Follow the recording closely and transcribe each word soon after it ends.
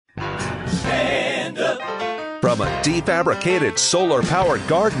From a defabricated solar-powered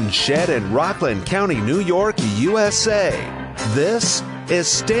garden shed in Rockland County, New York, USA, this is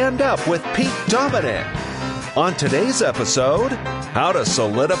Stand Up with Pete Dominic. On today's episode, how to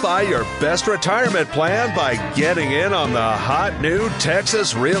solidify your best retirement plan by getting in on the hot new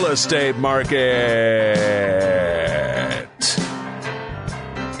Texas real estate market.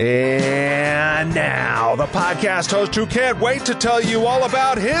 And now, the podcast host who can't wait to tell you all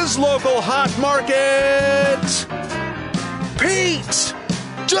about his local hot market, Pete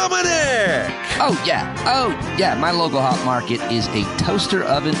Dominic. Oh, yeah. My local hot market is a toaster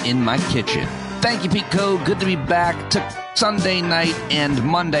oven in my kitchen. Thank you, Pete Co. Good to be back. Took Sunday night and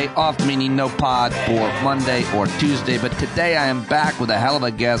Monday off, meaning no pod for Monday or Tuesday. But today I am back with a hell of a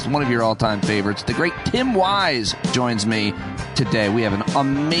guest, one of your all-time favorites. The great Tim Wise joins me today. We have an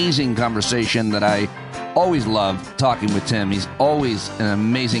amazing conversation that I always love talking with Tim. He's always an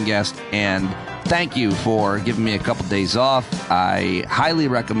amazing guest, and thank you for giving me a couple days off. I highly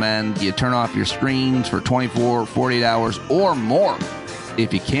recommend you turn off your screens for 24, 48 hours or more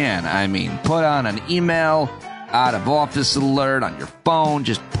if you can. I mean, put on an email, out of office alert on your phone.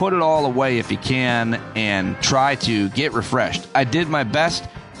 Just put it all away if you can and try to get refreshed. I did my best.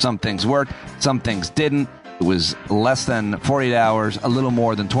 Some things worked, some things didn't. It was less than 48 hours, a little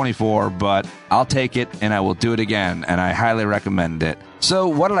more than 24, but I'll take it and I will do it again, and I highly recommend it. So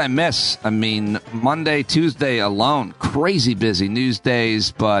what did I miss? I mean, Monday, Tuesday alone, crazy busy news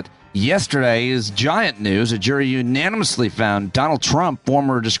days, but yesterday is giant news. A jury unanimously found Donald Trump,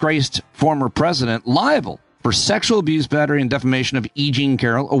 disgraced former president, liable for sexual abuse, battery, and defamation of E. Jean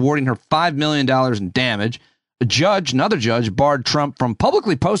Carroll, awarding her $5 million in damage. Another judge, barred Trump from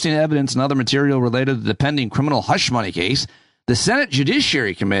publicly posting evidence and other material related to the pending criminal hush money case. The Senate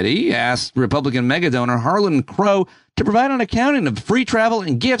Judiciary Committee asked Republican megadonor Harlan Crow to provide an accounting of free travel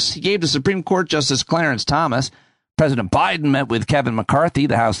and gifts he gave to Supreme Court Justice Clarence Thomas. President Biden met with Kevin McCarthy,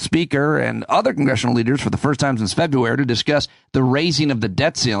 the House Speaker, and other congressional leaders for the first time since February to discuss the raising of the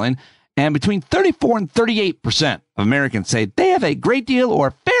debt ceiling. And between 34 and 38% of Americans say they have a great deal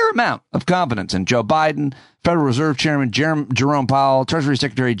or fair amount of confidence in Joe Biden, Federal Reserve Chairman Jerome Powell, Treasury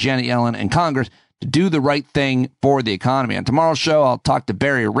Secretary Janet Yellen, and Congress to do the right thing for the economy. On tomorrow's show, I'll talk to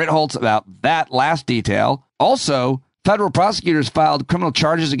Barry Ritholtz about that last detail. Also, federal prosecutors filed criminal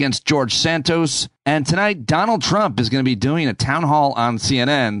charges against George Santos. And tonight, Donald Trump is going to be doing a town hall on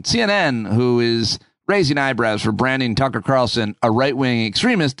CNN. CNN, who is raising eyebrows for branding Tucker Carlson a right-wing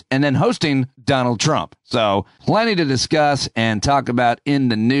extremist and then hosting Donald Trump. So plenty to discuss and talk about in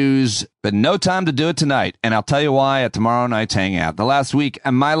the news, but no time to do it tonight. And I'll tell you why at tomorrow night's hangout. The last week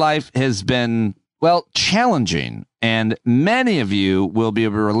in my life has been, well, challenging, and many of you will be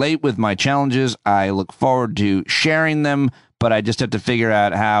able to relate with my challenges. I look forward to sharing them, but I just have to figure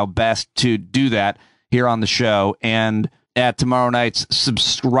out how best to do that here on the show and at tomorrow night's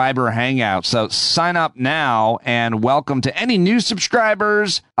subscriber hangout. So sign up now, and welcome to any new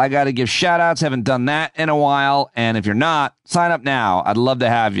subscribers. I got to give shout outs. Haven't done that in a while. And if you're not, sign up now. I'd love to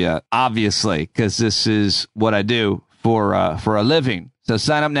have you, obviously, because this is what I do for a living. So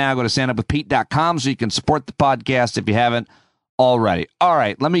sign up now. Go to standupwithpete.com so you can support the podcast if you haven't already. All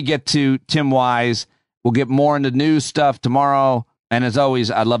right, let me get to Tim Wise. We'll get more into news stuff tomorrow. And as always,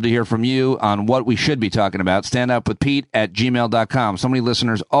 I'd love to hear from you on what we should be talking about. Standupwithpete@gmail.com. So many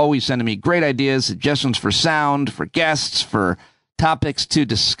listeners always sending me great ideas, suggestions for sound, for guests, for topics to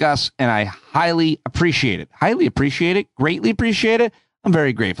discuss, and I highly appreciate it. Highly appreciate it. Greatly appreciate it. I'm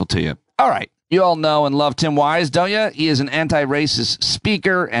very grateful to you. All right. You all know and love Tim Wise, don't you? He is an anti-racist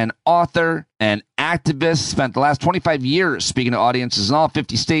speaker and author and activist. Spent the last 25 years speaking to audiences in all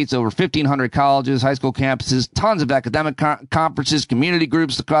 50 states, over 1,500 colleges, high school campuses, tons of academic conferences, community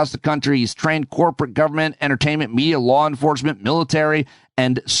groups across the country. He's trained corporate, government, entertainment, media, law enforcement, military,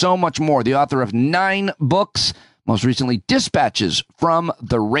 and so much more. The author of 9 books, most recently Dispatches from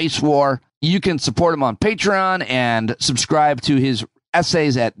the Race War. You can support him on Patreon and subscribe to his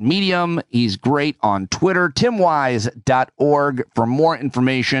essays at Medium. He's great on Twitter, timwise.org for more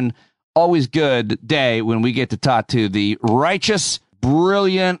information. Always good day when we get to talk to the righteous,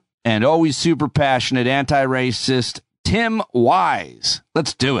 brilliant, and always super passionate anti-racist Tim Wise.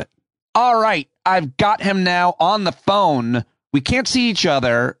 Let's do it. All right. I've got him now on the phone. We can't see each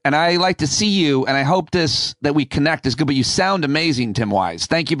other, and I like to see you, and I hope that we connect is good, but you sound amazing, Tim Wise.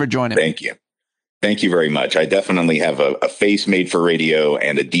 Thank you for joining me. Thank you. Thank you very much. I definitely have a face made for radio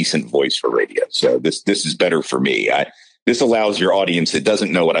and a decent voice for radio. So this is better for me. This allows your audience that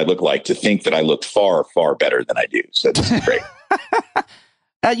doesn't know what I look like to think that I look far, far better than I do. So this is great.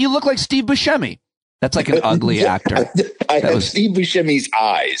 You look like Steve Buscemi. That's like an ugly actor. I have Steve Buscemi's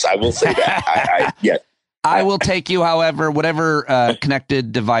eyes. I will say that. Yeah. I will take you, however, whatever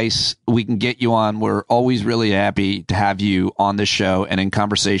connected device we can get you on. We're always really happy to have you on this show and in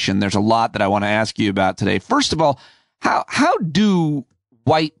conversation. There's a lot that I want to ask you about today. First of all, how do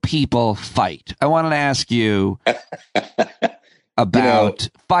white people fight? I wanted to ask you about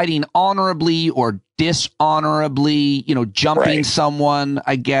fighting honorably or dishonorably, jumping someone,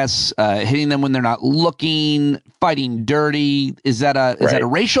 I guess, hitting them when they're not looking, fighting dirty. Is that a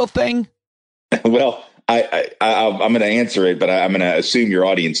racial thing? Well, I'm going to answer it, but I'm going to assume your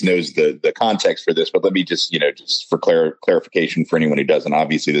audience knows the context for this. But let me just for clarification for anyone who doesn't.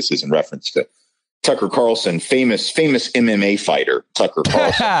 Obviously, this is in reference to Tucker Carlson, famous MMA fighter, Tucker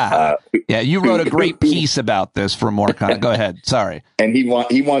Carlson. Yeah, you wrote a great piece about this for more content. Go ahead. Sorry. And he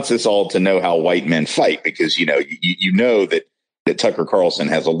wants us all to know how white men fight, because you know that Tucker Carlson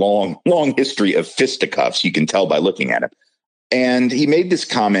has a long history of fisticuffs. You can tell by looking at him. And he made this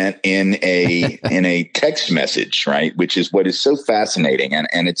comment in a text message, right? Which is what is so fascinating. And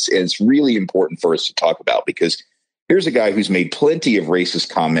it's really important for us to talk about, because here's a guy who's made plenty of racist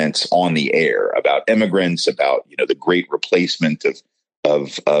comments on the air about immigrants, about, the great replacement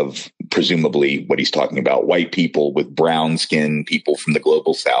of presumably what he's talking about, white people with brown skin, people from the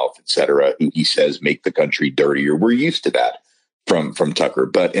global South, et cetera, who he says make the country dirtier. We're used to that from Tucker.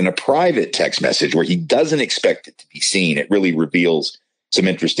 But in a private text message where he doesn't expect it to be seen, it really reveals some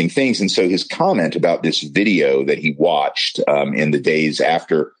interesting things. And so his comment about this video that he watched in the days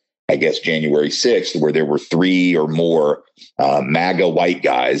after, I guess, January 6th, where there were 3 or more MAGA white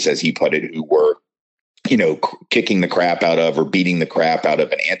guys, as he put it, who were, kicking the crap out of or beating the crap out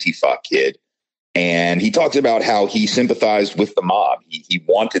of an Antifa kid. And he talks about how he sympathized with the mob. He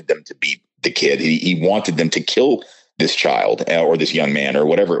wanted them to beat the kid. He wanted them to kill this child or this young man or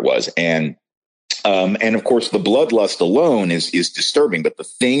whatever it was. And of course, the bloodlust alone is disturbing. But the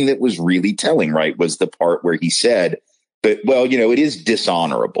thing that was really telling, right, was the part where he said, but, well, it is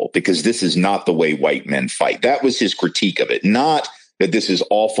dishonorable because this is not the way white men fight. That was his critique of it. Not that this is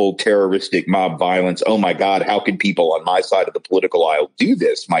awful, terroristic mob violence. Oh, my God, how could people on my side of the political aisle do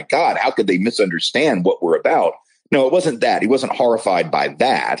this? My God, how could they misunderstand what we're about? No, it wasn't that. He wasn't horrified by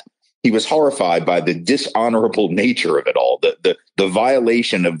that. He was horrified by the dishonorable nature of it all, the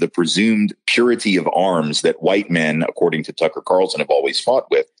violation of the presumed purity of arms that white men, according to Tucker Carlson, have always fought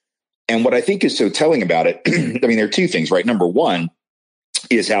with. And what I think is so telling about it, I mean, there are 2 things, right? Number one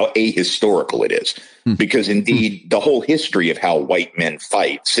is how ahistorical it is, because indeed the whole history of how white men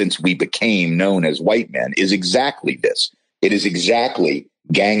fight since we became known as white men is exactly this. It is exactly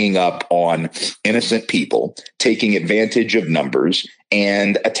ganging up on innocent people, taking advantage of numbers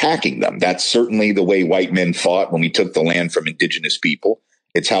and attacking them. That's certainly the way white men fought when we took the land from indigenous people.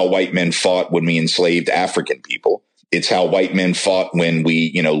 It's how white men fought when we enslaved African people. It's how white men fought when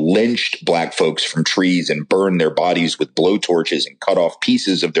we, lynched black folks from trees and burned their bodies with blowtorches and cut off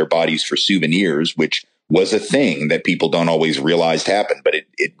pieces of their bodies for souvenirs, which was a thing that people don't always realize happened. But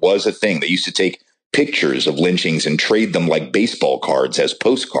it was a thing. They used to take pictures of lynchings and trade them like baseball cards as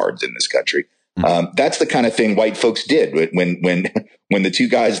postcards in this country. That's the kind of thing white folks did. When the 2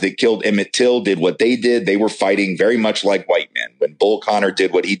 guys that killed Emmett Till did what they did, they were fighting very much like white men. When Bull Connor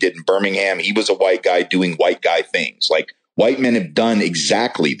did what he did in Birmingham, he was a white guy doing white guy things. Like, white men have done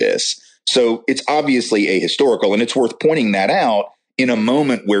exactly this. So it's obviously ahistorical, and it's worth pointing that out in a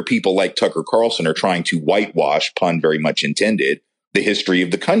moment where people like Tucker Carlson are trying to whitewash, pun very much intended, the history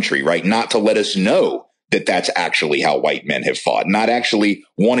of the country, right? Not to let us know that that's actually how white men have fought, not actually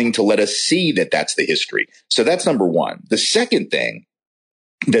wanting to let us see that that's the history. So that's number one. The second thing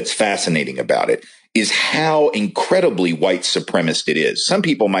that's fascinating about it is how incredibly white supremacist it is. Some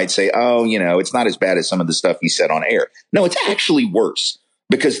people might say, oh, it's not as bad as some of the stuff he said on air. No, it's actually worse,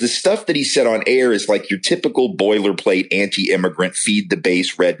 because the stuff that he said on air is like your typical boilerplate anti-immigrant, feed the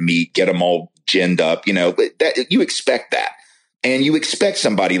base red meat, get them all ginned up. You expect that. And you expect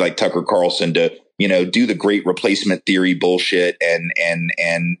somebody like Tucker Carlson to, do the great replacement theory bullshit.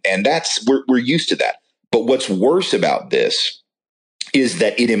 And that's, we're used to that. But what's worse about this is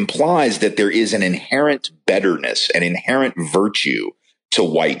that it implies that there is an inherent betterness, an inherent virtue to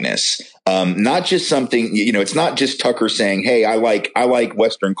whiteness. Not just something, it's not just Tucker saying, hey, I like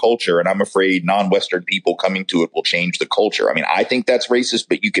Western culture and I'm afraid non-Western people coming to it will change the culture. I mean, I think that's racist,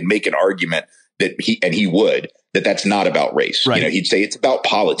 but you can make an argument that he would, that's not about race. Right. He'd say it's about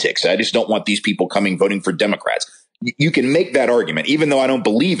politics. I just don't want these people voting for Democrats. You can make that argument, even though I don't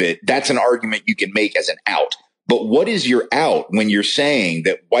believe it. That's an argument you can make as an out. But what is your out when you're saying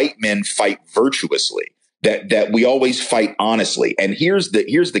that white men fight virtuously, that we always fight honestly? And here's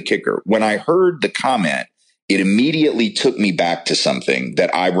the kicker. When I heard the comment, it immediately took me back to something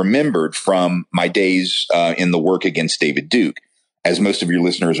that I remembered from my days in the work against David Duke. As most of your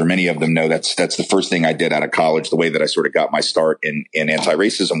listeners, or many of them know, that's the first thing I did out of college. The way that I sort of got my start in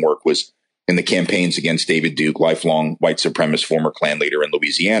anti-racism work was in the campaigns against David Duke, lifelong white supremacist former Klan leader in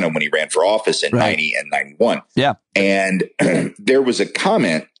Louisiana, when he ran for office in 90 and 91. Yeah. And there was a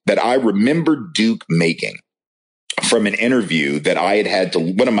comment that I remember Duke making from an interview that I had to,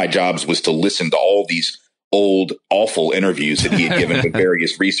 one of my jobs was to listen to all these old, awful interviews that he had given with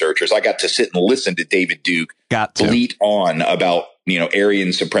various researchers. I got to sit and listen to David Duke bleat on about,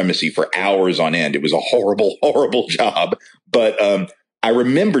 Aryan supremacy for hours on end. It was a horrible, horrible job. But I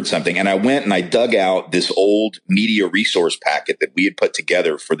remembered something, and I went and I dug out this old media resource packet that we had put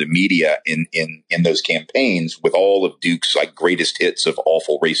together for the media in those campaigns with all of Duke's like greatest hits of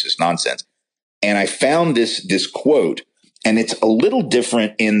awful racist nonsense. And I found this quote, and it's a little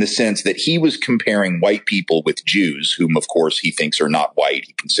different in the sense that he was comparing white people with Jews, whom, of course, he thinks are not white.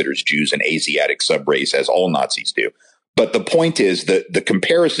 He considers Jews an Asiatic subrace, as all Nazis do. But the point is that the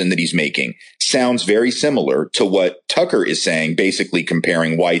comparison that he's making sounds very similar to what Tucker is saying, basically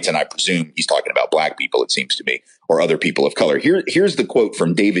comparing whites, and I presume he's talking about black people, it seems to me, or other people of color. Here's the quote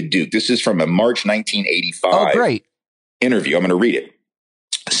from David Duke. This is from a March 1985 interview. I'm going to read it.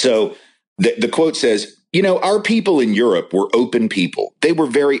 So the quote says, our people in Europe were open people. They were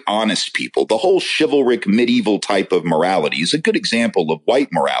very honest people. The whole chivalric medieval type of morality is a good example of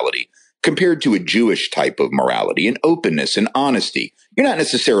white morality compared to a Jewish type of morality and openness and honesty. You're not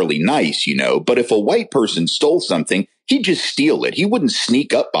necessarily nice, but if a white person stole something, he'd just steal it. He wouldn't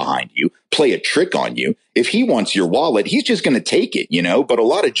sneak up behind you, play a trick on you. If he wants your wallet, he's just going to take it, but a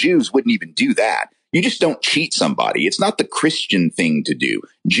lot of Jews wouldn't even do that. You just don't cheat somebody. It's not the Christian thing to do.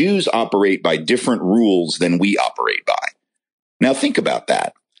 Jews operate by different rules than we operate by. Now think about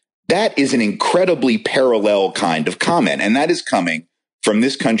that. That is an incredibly parallel kind of comment, and that is coming from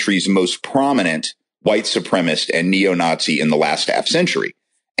this country's most prominent white supremacist and neo-Nazi in the last half century.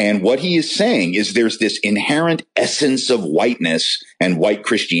 And what he is saying is there's this inherent essence of whiteness and white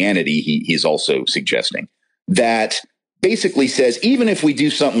Christianity, he's also suggesting, that basically says, even if we do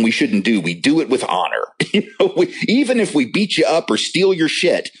something we shouldn't do, we do it with honor. Even if we beat you up or steal your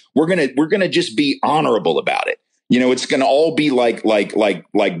shit, we're gonna just be honorable about it. It's going to all be like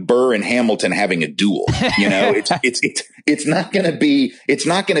Burr and Hamilton having a duel. It's not going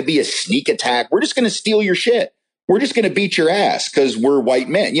to be a sneak attack. We're just going to steal your shit. We're just going to beat your ass because we're white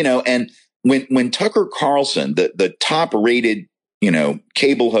men, and when Tucker Carlson, the top rated,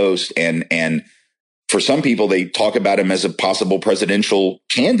 cable host, and for some people, they talk about him as a possible presidential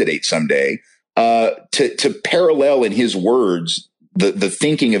candidate someday, to parallel in his words, the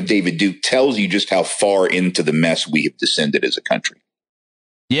thinking of David Duke tells you just how far into the mess we have descended as a country.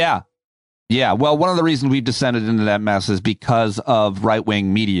 Yeah. Yeah. Well, one of the reasons we've descended into that mess is because of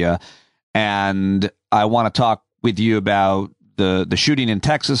right-wing media. And I want to talk with you about the shooting in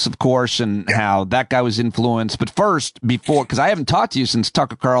Texas, of course, and how that guy was influenced. But first, because I haven't talked to you since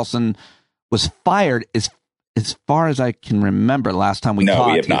Tucker Carlson was fired, as far as I can remember, last time we talked.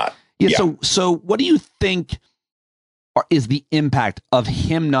 No, we have not. Yeah. So what do you think is the impact of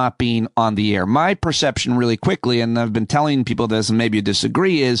him not being on the air? My perception really quickly, and I've been telling people this and maybe you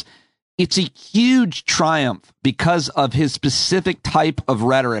disagree, is it's a huge triumph because of his specific type of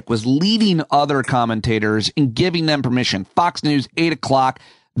rhetoric was leading other commentators and giving them permission. Fox News, 8 o'clock,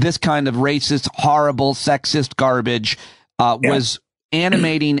 this kind of racist, horrible, sexist garbage was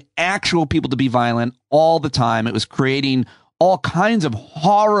animating actual people to be violent all the time. It was creating all kinds of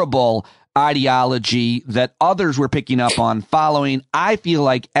horrible ideology that others were picking up on, following. I feel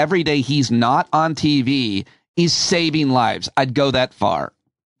like every day he's not on TV, he's saving lives. I'd go that far.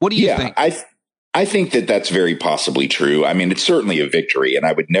 What do you think? I think that that's very possibly true. I mean, it's certainly a victory, and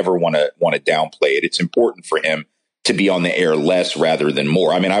I would never want to downplay it. It's important for him to be on the air less rather than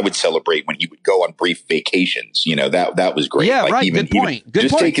more. I mean, I would celebrate when he would go on brief vacations. That was great. Yeah, right. Good point. Good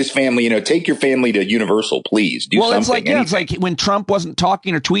point. Take his family, take your family to Universal, please. Do something. It's like when Trump wasn't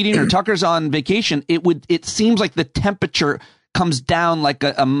talking or tweeting or Tucker's on vacation, it seems like the temperature comes down like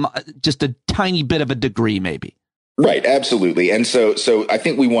just a tiny bit of a degree, maybe. Right. Absolutely. And so I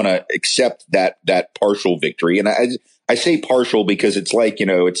think we want to accept that partial victory. And I say partial because it's like,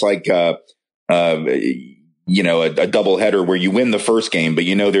 a double header where you win the first game, but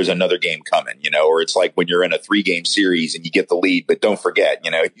there's another game coming, or it's like when you're in a 3-game series and you get the lead, but don't forget,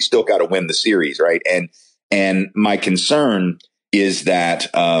 you still got to win the series. Right. And my concern is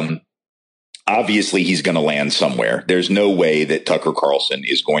that, obviously he's going to land somewhere. There's no way that Tucker Carlson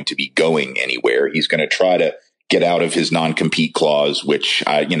is going to be going anywhere. He's going to try to get out of his non-compete clause, which,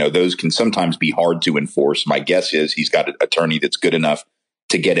 those can sometimes be hard to enforce. My guess is he's got an attorney that's good enough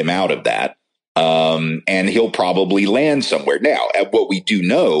to get him out of that. And he'll probably land somewhere. Now, what we do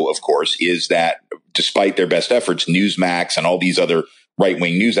know, of course, is that despite their best efforts, Newsmax and all these other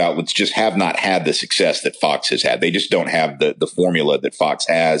right-wing news outlets just have not had the success that Fox has had. They just don't have the formula that Fox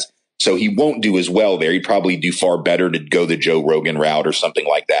has. So he won't do as well there. He'd probably do far better to go the Joe Rogan route or something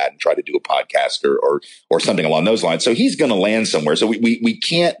like that and try to do a podcast or something along those lines. So he's going to land somewhere. So we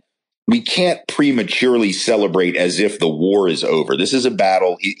can't prematurely celebrate as if the war is over. This is a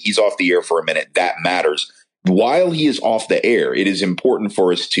battle. He's off the air for a minute. That matters. While he is off the air, it is important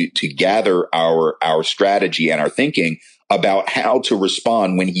for us to gather our strategy and our thinking about how to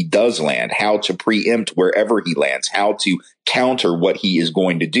respond when he does land, how to preempt wherever he lands, how to counter what he is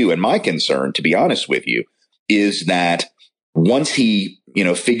going to do. And my concern, to be honest with you, is that once he,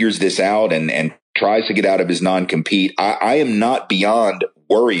 figures this out and tries to get out of his non-compete, I am not beyond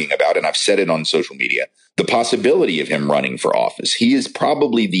worrying about, and I've said it on social media, the possibility of him running for office. He is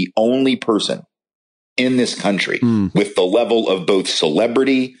probably the only person in this country with the level of both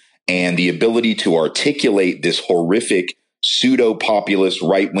celebrity and the ability to articulate this horrific pseudo-populist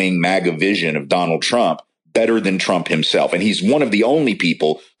right-wing MAGA vision of Donald Trump better than Trump himself. And he's one of the only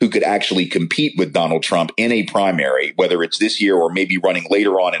people who could actually compete with Donald Trump in a primary, whether it's this year or maybe running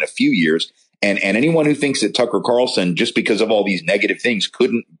later on in a few years. And anyone who thinks that Tucker Carlson, just because of all these negative things,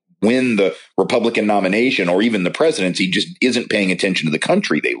 couldn't win the Republican nomination or even the presidency just isn't paying attention to the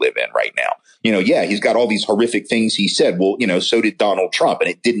country they live in right now. He's got all these horrific things he said. Well, so did Donald Trump, and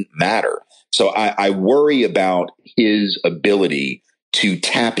it didn't matter. So I worry about his ability to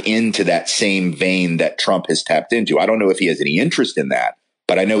tap into that same vein that Trump has tapped into. I don't know if he has any interest in that,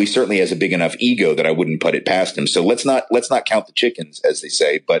 but I know he certainly has a big enough ego that I wouldn't put it past him. So let's not count the chickens, as they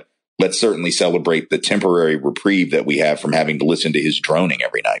say, but let's certainly celebrate the temporary reprieve that we have from having to listen to his droning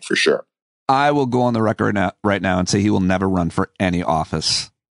every night, for sure. I will go on the record right now and say he will never run for any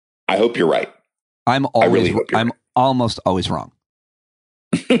office. I hope you're right. I'm almost always wrong.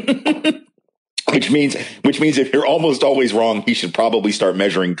 Which means if you're almost always wrong, he should probably start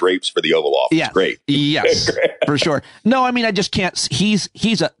measuring drapes for the Oval Office. Yeah. Great. Yes, for sure. No, I mean, I just can't.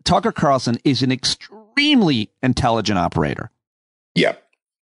 Tucker Carlson is an extremely intelligent operator. Yeah.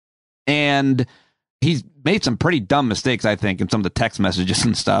 And he's made some pretty dumb mistakes, I think, in some of the text messages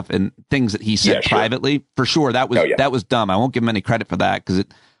and stuff and things that he said privately. For sure. That was dumb. I won't give him any credit for that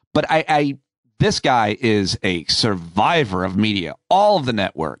but this guy is a survivor of media. All of the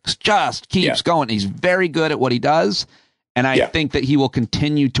networks just keeps going. He's very good at what he does. And I think that he will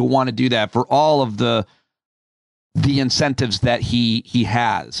continue to want to do that for all of the incentives that he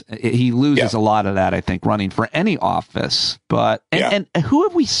has. He loses a lot of that, I think, running for any office. But and who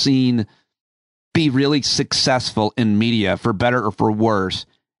have we seen be really successful in media, for better or for worse,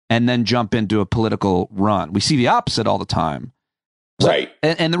 and then jump into a political run? We see the opposite all the time. Right.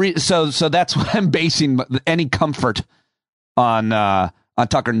 And so that's what I'm basing any comfort on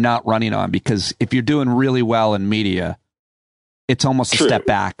Tucker not running on, because if you're doing really well in media, it's almost a step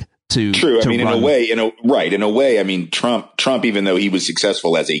back to I mean, run. in a way, I mean, Trump, even though he was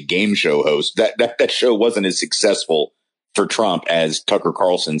successful as a game show host, that show wasn't as successful for Trump as Tucker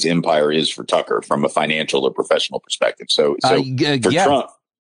Carlson's empire is for Tucker from a financial or professional perspective. So Trump.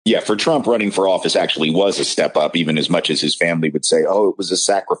 Yeah, for Trump, running for office actually was a step up, even as much as his family would say, oh, it was a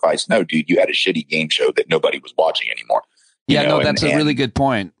sacrifice. No, dude, you had a shitty game show that nobody was watching anymore. That's a really good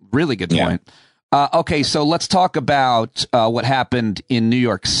point. Really good point. Okay, so let's talk about what happened in New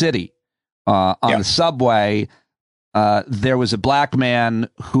York City on the subway. There was a black man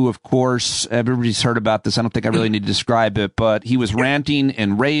who, of course, everybody's heard about this. I don't think I really need to describe it, but he was ranting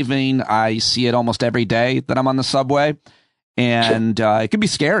and raving. I see it almost every day that I'm on the subway. And it could be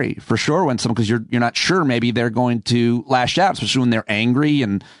scary for sure because you're not sure maybe they're going to lash out, especially when they're angry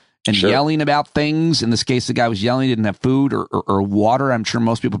and yelling about things. In this case, the guy was yelling, he didn't have food or water. I'm sure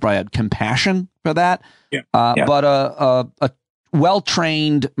most people probably had compassion for that. But a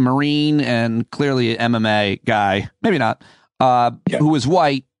well-trained Marine and clearly an MMA guy, maybe not, who was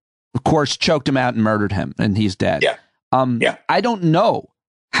white, of course, choked him out and murdered him, and he's dead. I don't know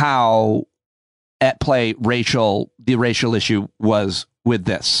how at play the racial issue was with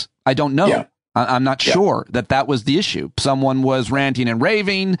this. I don't know. I'm not sure that was the issue. Someone was ranting and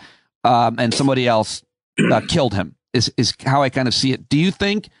raving, and somebody else killed him, is how I kind of see it. Do you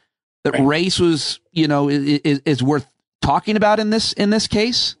think that race was, is worth talking about in this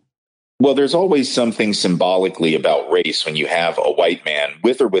case? Well, there's always something symbolically about race when you have a white man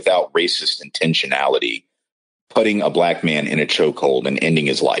with or without racist intentionality putting a black man in a chokehold and ending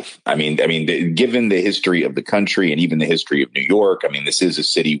his life. Given the history of the country and even the history of New York, this is a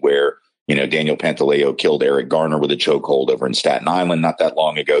city where, Daniel Pantaleo killed Eric Garner with a chokehold over in Staten Island not that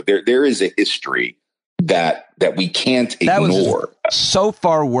long ago. There is a history that we can't ignore. Was so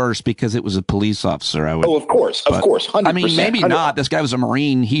far worse because it was a police officer. Of course, 100%. Maybe not. This guy was a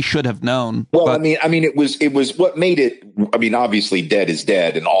Marine. He should have known. Well, but, it was what made it. Obviously, dead is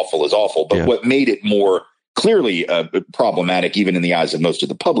dead and awful is awful. But what made it more clearly problematic, even in the eyes of most of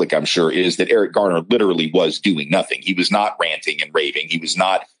the public, I'm sure, is that Eric Garner literally was doing nothing. He was not ranting and raving. He was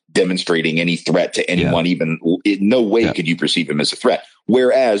not demonstrating any threat to anyone. Even in no way could you perceive him as a threat.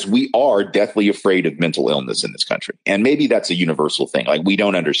 Whereas we are deathly afraid of mental illness in this country. And maybe that's a universal thing. Like, we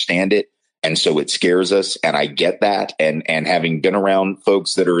don't understand it. And so it scares us. And I get that. And having been around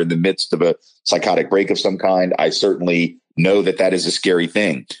folks that are in the midst of a psychotic break of some kind, I certainly know that is a scary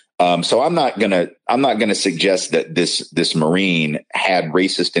thing. So I'm not gonna suggest that this Marine had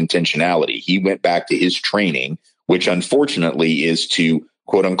racist intentionality. He went back to his training, which unfortunately is to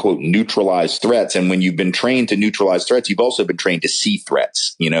quote unquote neutralize threats. And when you've been trained to neutralize threats, you've also been trained to see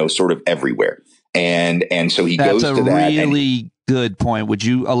threats, sort of everywhere. And so he goes to that. That's a really good point. Would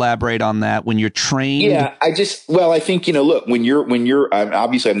you elaborate on that? When you're trained? Yeah, I think, look, when you're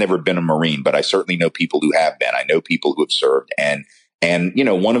obviously I've never been a Marine, but I certainly know people who have been. I know people who have served. And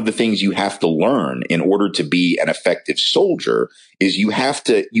one of the things you have to learn in order to be an effective soldier is you have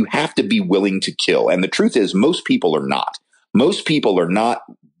to be willing to kill. And the truth is, most people are not. Most people are not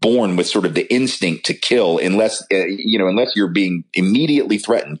born with sort of the instinct to kill unless you're being immediately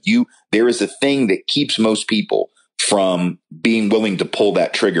threatened. There is a thing that keeps most people from being willing to pull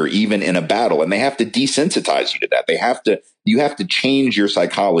that trigger, even in a battle. And they have to desensitize you to that. You have to change your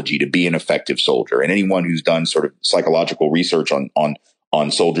psychology to be an effective soldier. And anyone who's done sort of psychological research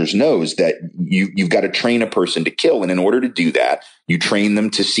on soldiers knows that you've got to train a person to kill. And in order to do that, you train them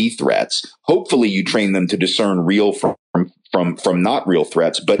to see threats. Hopefully you train them to discern real from not real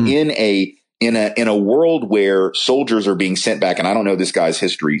threats. But in a world where soldiers are being sent back, and I don't know this guy's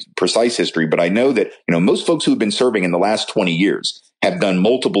precise history, but I know that, most folks who have been serving in the last 20 years have done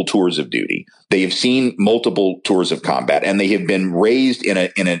multiple tours of duty. They have seen multiple tours of combat, and they have been raised in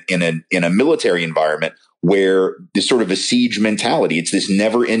a military environment where there's sort of a siege mentality. It's this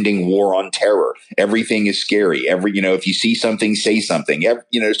never ending war on terror. Everything is scary. If you see something, say something.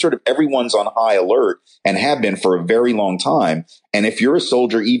 Sort of everyone's on high alert and have been for a very long time. And if you're a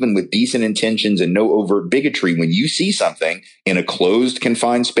soldier, even with decent intentions and no overt bigotry, when you see something in a closed,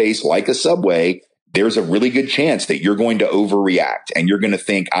 confined space like a subway, there's a really good chance that you're going to overreact and you're going to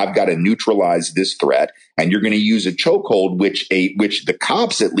think, I've got to neutralize this threat. And you're going to use a chokehold, which the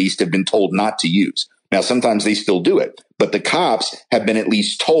cops at least have been told not to use. Now, sometimes they still do it, but the cops have been at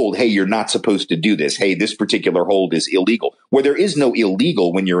least told, hey, you're not supposed to do this. Hey, this particular hold is illegal. Where there is no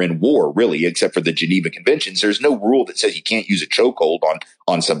illegal when you're in war, really, except for the Geneva Conventions. There's no rule that says you can't use a chokehold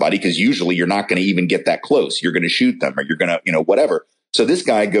on somebody, because usually you're not going to even get that close. You're going to shoot them, or you're going to, whatever. So this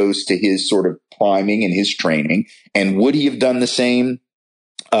guy goes to his sort of priming and his training. And would he have done the same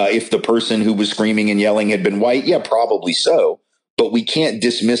if the person who was screaming and yelling had been white? Yeah, probably so. But we can't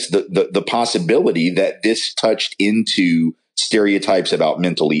dismiss the possibility that this touched into stereotypes about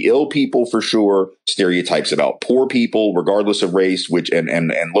mentally ill people, for sure, stereotypes about poor people, regardless of race,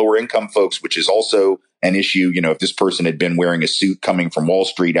 and lower income folks, which is also an issue. If this person had been wearing a suit coming from Wall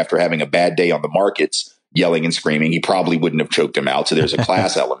Street after having a bad day on the markets, yelling and screaming, he probably wouldn't have choked him out. So there's a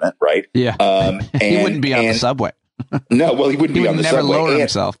class element, right? Yeah. He wouldn't be on the subway. No, well, he wouldn't be on the subway. He would never lower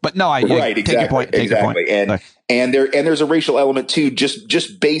himself. But no, take your point. And there's a racial element too,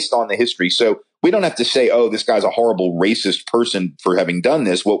 just based on the history. So we don't have to say, oh, this guy's a horrible racist person for having done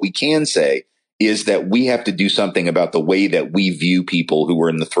this. What we can say is that we have to do something about the way that we view people who are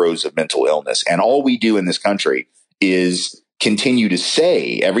in the throes of mental illness. And all we do in this country is continue to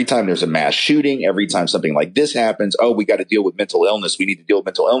say, every time there's a mass shooting, every time something like this happens, oh, we got to deal with mental illness. We need to deal with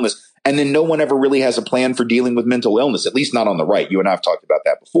mental illness. And then no one ever really has a plan for dealing with mental illness, at least not on the right. You and I have talked about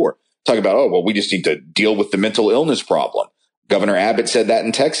that before. Talk about, oh, well, we just need to deal with the mental illness problem. Governor Abbott said that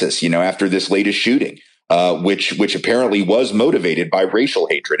in Texas, after this latest shooting, which apparently was motivated by racial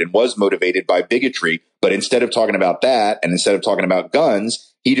hatred and was motivated by bigotry. But instead of talking about that, and instead of talking about guns,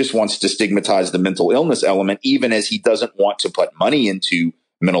 he just wants to stigmatize the mental illness element, even as he doesn't want to put money into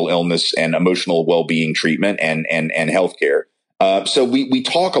mental illness and emotional well-being treatment and healthcare. So we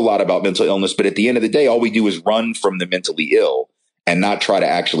talk a lot about mental illness, but at the end of the day, all we do is run from the mentally ill and not try to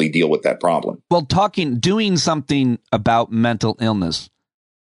actually deal with that problem. Well, doing something about mental illness,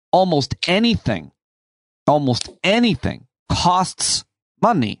 almost anything costs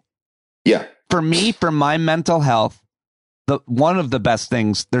money. Yeah. for me, for my mental health, one of the best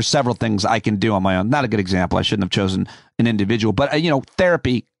things, there's several things I can do on my own. Not a good example. I shouldn't have chosen an individual, but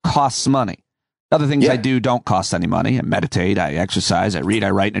therapy costs money. Other things I do don't cost any money. I meditate, I exercise, I read,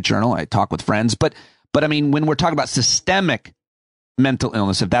 I write in a journal, I talk with friends. But I mean, when we're talking about systemic mental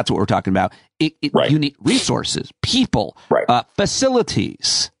illness, if that's what we're talking about, you need resources, people,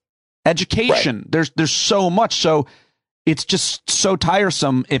 facilities, education. There's so much. So it's just so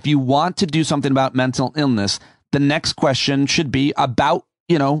tiresome. If you want to do something about mental illness, the next question should be about,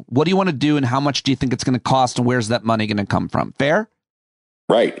 what do you want to do and how much do you think it's going to cost and where's that money going to come from? Fair?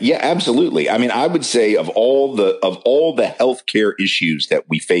 Right. Yeah, absolutely. I mean, I would say of all the healthcare issues that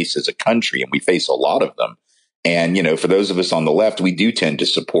we face as a country, and we face a lot of them. And, for those of us on the left, we do tend to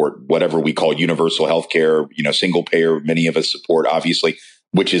support whatever we call universal healthcare, single payer. Many of us support, obviously,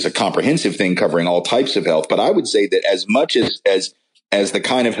 which is a comprehensive thing covering all types of health. But I would say that as much as the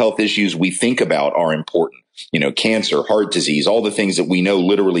kind of health issues we think about are important, cancer, heart disease, all the things that we know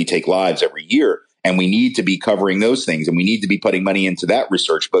literally take lives every year. And we need to be covering those things, and we need to be putting money into that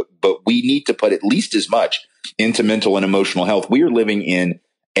research. But we need to put at least as much into mental and emotional health. We are living in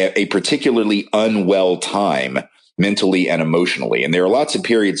a particularly unwell time mentally and emotionally. And there are lots of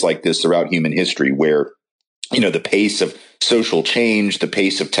periods like this throughout human history where, the pace of social change, the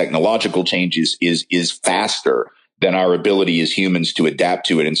pace of technological change is faster than our ability as humans to adapt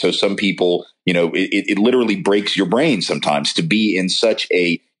to it. And so some people, it literally breaks your brain sometimes to be in such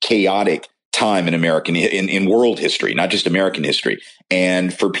a chaotic time in world history, not just American history.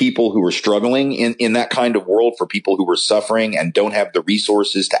 And for people who are struggling in that kind of world, for people who are suffering and don't have the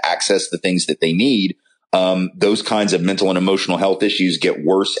resources to access the things that they need, those kinds of mental and emotional health issues get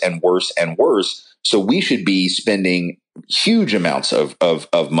worse and worse and worse. So we should be spending huge amounts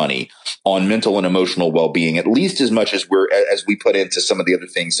of money on mental and emotional well-being, at least as much as we put into some of the other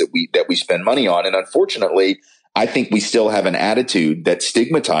things that we spend money on. And unfortunately, I think we still have an attitude that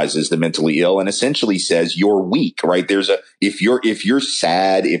stigmatizes the mentally ill and essentially says you're weak, right? If you're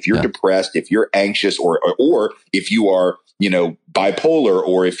sad, if you're depressed, if you're anxious, or if you are, bipolar,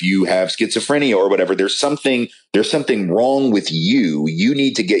 or if you have schizophrenia or whatever, there's something wrong with you. You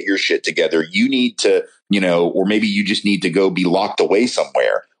need to get your shit together. You need to, or maybe you just need to go be locked away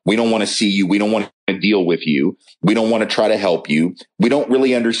somewhere. We don't want to see you. We don't want to deal with you. We don't want to try to help you. We don't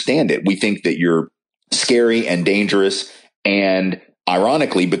really understand it. We think that you're scary and dangerous. And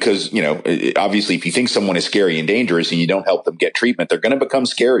ironically, because, obviously, if you think someone is scary and dangerous and you don't help them get treatment, they're going to become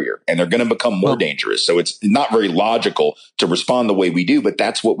scarier and they're going to become more dangerous. So it's not very logical to respond the way we do, but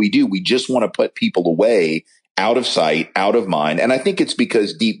that's what we do. We just want to put people away, out of sight, out of mind. And I think it's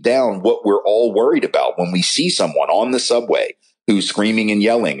because deep down, what we're all worried about when we see someone on the subway who's screaming and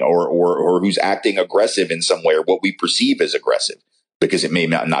yelling or who's acting aggressive in some way, or what we perceive as aggressive, because it may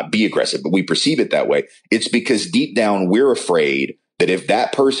not be aggressive, but we perceive it that way. It's because deep down, we're afraid that if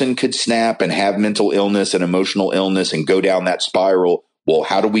that person could snap and have mental illness and emotional illness and go down that spiral, well,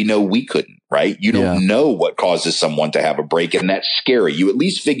 how do we know we couldn't, right? You don't know what causes someone to have a break, and that's scary. You at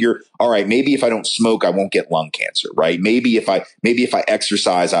least figure, all right, maybe if I don't smoke, I won't get lung cancer, right? Maybe if I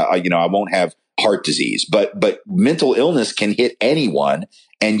exercise, I won't have heart disease. But mental illness can hit anyone,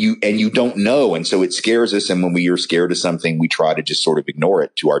 and you don't know. And so it scares us. And when we are scared of something, we try to just sort of ignore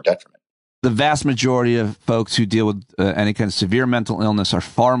it to our detriment. The vast majority of folks who deal with any kind of severe mental illness are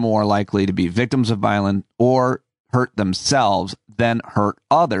far more likely to be victims of violence or hurt themselves than hurt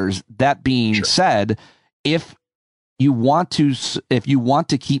others. That being said, if you want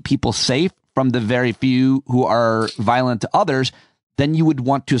to keep people safe from the very few who are violent to others, then you would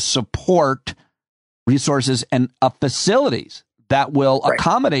want to support resources and facilities that will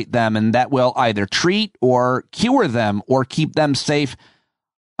accommodate them and that will either treat or cure them or keep them safe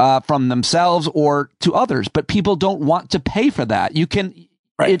from themselves or to others. But people don't want to pay for that. You can,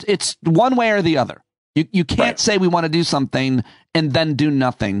 it's one way or the other. You can't say we want to do something and then do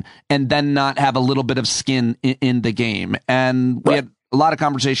nothing and then not have a little bit of skin in the game. And we had a lot of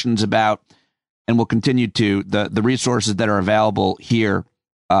conversations about, and we'll continue to, the resources that are available here.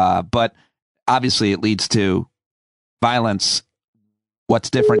 But obviously it leads to violence. What's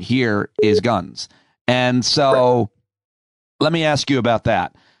different here is guns. And so let me ask you about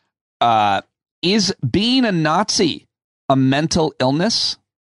that. Is being a Nazi a mental illness?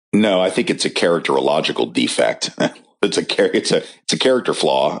 No, I think it's a characterological defect. It's a character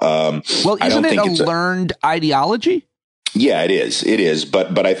flaw. Well, isn't it a learned ideology? Yeah, it is. It is.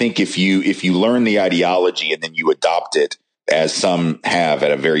 But I think if you learn the ideology and then you adopt it, as some have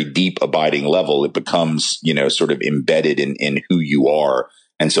at a very deep, abiding level, it becomes, sort of embedded in who you are.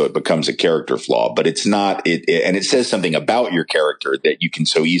 And so it becomes a character flaw, but it's not and it says something about your character that you can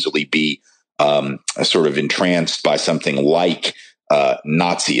so easily be sort of entranced by something like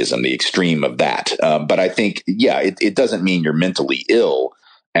Nazism, the extreme of that. But I think, it doesn't mean you're mentally ill.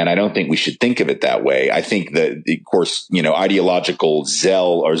 And I don't think we should think of it that way. I think that, of course, ideological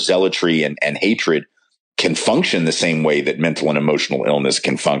zeal or zealotry and hatred can function the same way that mental and emotional illness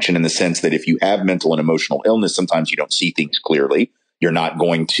can function, in the sense that if you have mental and emotional illness, sometimes you don't see things clearly. You're not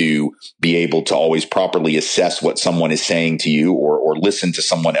going to be able to always properly assess what someone is saying to you, or listen to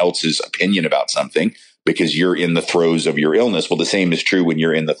someone else's opinion about something, because you're in the throes of your illness. Well, the same is true when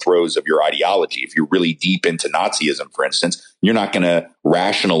you're in the throes of your ideology. If you're really deep into Nazism, for instance, you're not going to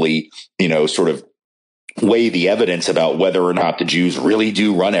rationally, sort of weigh the evidence about whether or not the Jews really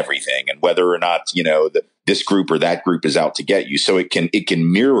do run everything, and whether or not, this group or that group is out to get you. So it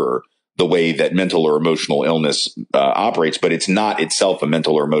can mirror the way that mental or emotional illness operates, but it's not itself a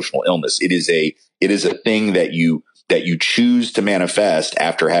mental or emotional illness. It is a thing that you choose to manifest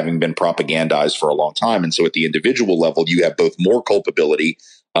after having been propagandized for a long time. And so at the individual level, you have both more culpability,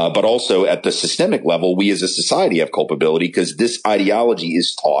 but also at the systemic level, we as a society have culpability, because this ideology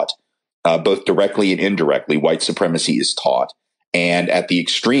is taught both directly and indirectly. White supremacy is taught. And at the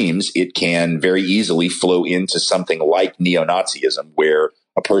extremes, it can very easily flow into something like neo-Nazism, where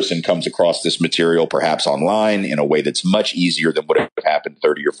a person comes across this material perhaps online in a way that's much easier than would have happened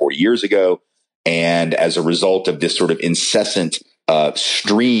 30 or 40 years ago. And as a result of this sort of incessant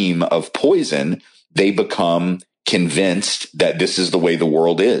stream of poison, they become convinced that this is the way the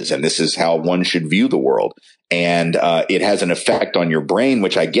world is, and this is how one should view the world. And it has an effect on your brain,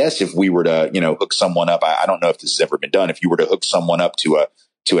 which I guess if we were to, hook someone up, I don't know if this has ever been done. If you were to hook someone up to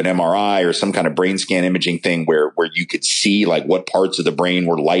an MRI or some kind of brain scan imaging thing where you could see like what parts of the brain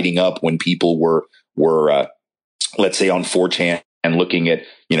were lighting up when people were let's say on 4chan and looking at,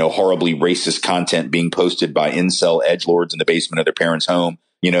 horribly racist content being posted by incel edgelords in the basement of their parents' home,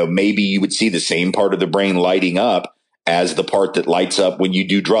 maybe you would see the same part of the brain lighting up as the part that lights up when you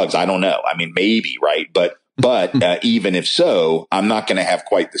do drugs. I don't know. I mean, maybe, right? But even if so, I'm not going to have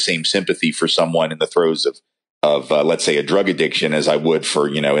quite the same sympathy for someone in the throes of let's say a drug addiction as I would for,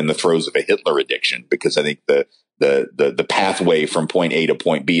 in the throes of a Hitler addiction, because I think the pathway from point A to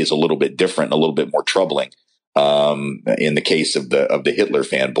point B is a little bit different, a little bit more troubling, in the case of the Hitler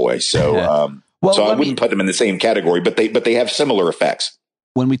fanboy. So, so I wouldn't put them in the same category, but they have similar effects.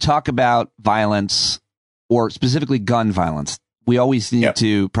 When we talk about violence, or specifically gun violence, we always need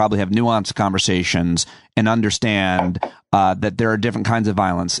to probably have nuanced conversations and understand that there are different kinds of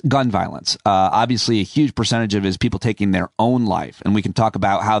violence. Gun violence, obviously, a huge percentage of it is people taking their own life, and we can talk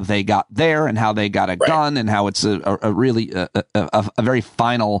about how they got there and how they got a gun, and how it's a really very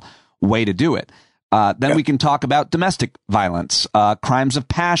final way to do it. Then we can talk about domestic violence, crimes of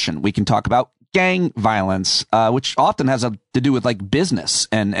passion. We can talk about gang violence, which often has to do with like business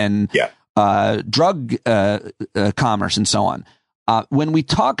and drug commerce and so on. When we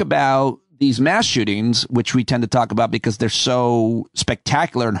talk about these mass shootings, which we tend to talk about because they're so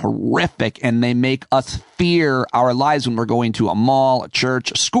spectacular and horrific, and they make us fear our lives when we're going to a mall, a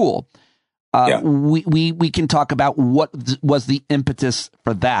church, a school, we can talk about what was the impetus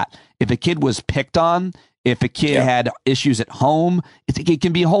for that. If a kid was picked on, if a kid had issues at home, it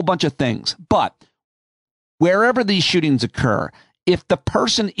can be a whole bunch of things. But wherever these shootings occur, if the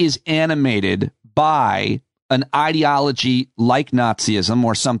person is animated by an ideology like Nazism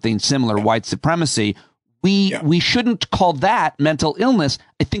or something similar, white supremacy, we shouldn't call that mental illness.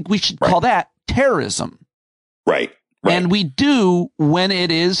 I think we should call that terrorism. Right. And we do when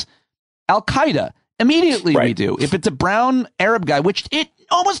it is Al-Qaeda. Immediately we do. If it's a brown Arab guy, which it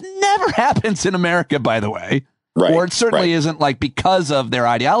almost never happens in America, by the way, or it certainly isn't like because of their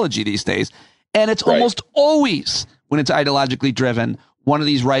ideology these days. And it's almost always, when it's ideologically driven, one of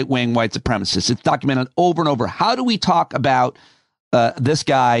these right-wing white supremacists. It's documented over and over. How do we talk about this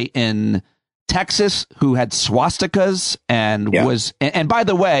guy in Texas who had swastikas and was, and by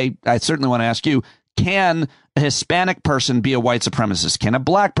the way, I certainly want to ask you, can a Hispanic person be a white supremacist? Can a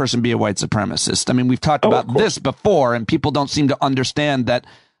black person be a white supremacist? I mean, we've talked about this before, and people don't seem to understand that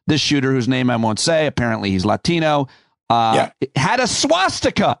this shooter, whose name I won't say, apparently he's Latino, had a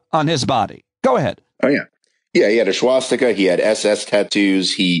swastika on his body. Go ahead. Oh, yeah. Yeah, he had a swastika. He had SS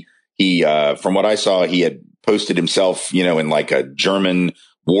tattoos. He from what I saw, he had posted himself, in like a German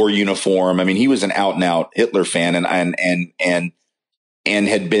war uniform. I mean, he was an out and out Hitler fan and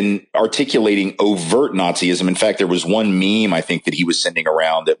had been articulating overt Nazism. In fact, there was one meme I think that he was sending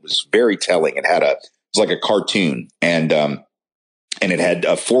around that was very telling. It was like a cartoon, and it had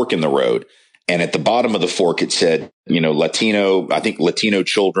a fork in the road. And at the bottom of the fork, it said, Latino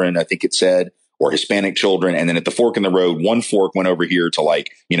children, I think it said, or Hispanic children. And then at the fork in the road, one fork went over here to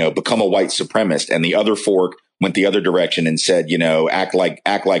like, become a white supremacist, and the other fork went the other direction and said, act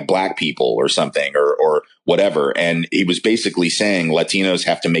like black people or something or whatever. And he was basically saying Latinos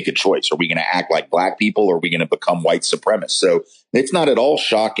have to make a choice. Are we going to act like black people, or are we going to become white supremacists? So it's not at all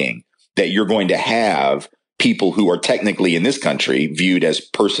shocking that you're going to have people who are technically in this country viewed as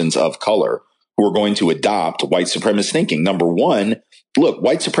persons of color who are going to adopt white supremacist thinking. Number one, look,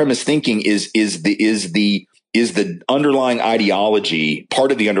 white supremacist thinking is the underlying ideology,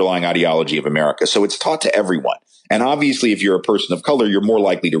 part of the underlying ideology of America. So it's taught to everyone. And obviously, if you're a person of color, you're more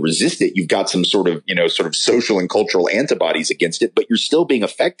likely to resist it. You've got some sort of social and cultural antibodies against it, but you're still being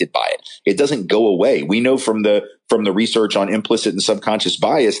affected by it. It doesn't go away. We know from the research on implicit and subconscious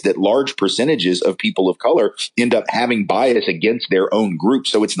bias that large percentages of people of color end up having bias against their own group.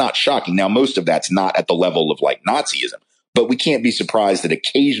 So it's not shocking. Now, most of that's not at the level of like Nazism, but we can't be surprised that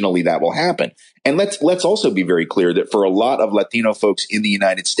occasionally that will happen. And let's also be very clear that for a lot of Latino folks in the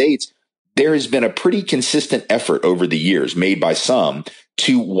United States, there has been a pretty consistent effort over the years made by some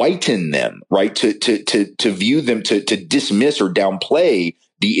to whiten them, right? To view them, to dismiss or downplay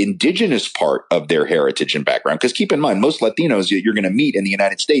the indigenous part of their heritage and background. Because keep in mind, most Latinos that you're going to meet in the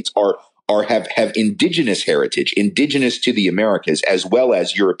United States have indigenous heritage, indigenous to the Americas, as well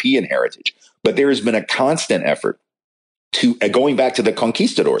as European heritage. But there has been a constant effort to, going back to the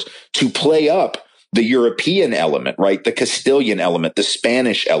conquistadors, to play up the European element, right? The Castilian element, the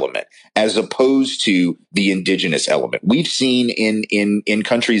Spanish element, as opposed to the indigenous element. We've seen in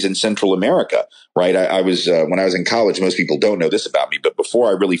countries in Central America, right? I was, when I was in college, most people don't know this about me, but before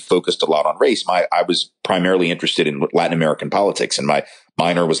I really focused a lot on race, I was primarily interested in Latin American politics, and my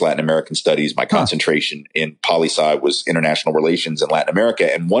minor was Latin American studies. My concentration in poli-sci was international relations in Latin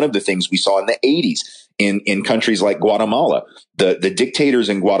America. And one of the things we saw in the 80s in countries like Guatemala, the dictators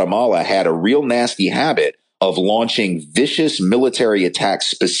in Guatemala had a real nasty habit of launching vicious military attacks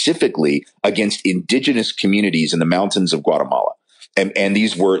specifically against indigenous communities in the mountains of Guatemala. And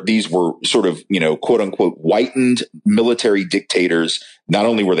these were sort of, quote unquote, whitened military dictators. Not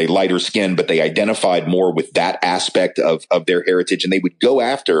only were they lighter skinned, but they identified more with that aspect of their heritage. And they would go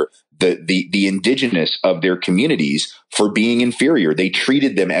after the indigenous of their communities for being inferior. They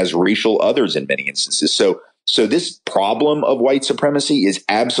treated them as racial others in many instances. So this problem of white supremacy is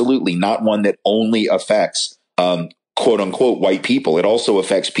absolutely not one that only affects, quote unquote, white people. It also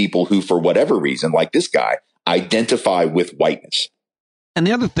affects people who, for whatever reason, like this guy, identify with whiteness. And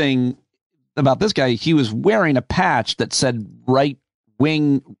the other thing about this guy, he was wearing a patch that said right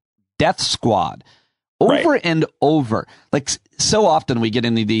wing death squad over and over. Like, so often we get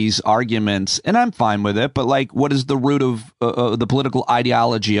into these arguments, and I'm fine with it, but like, what is the root of the political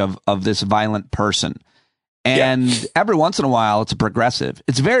ideology of this violent person? And every once in a while, it's a progressive.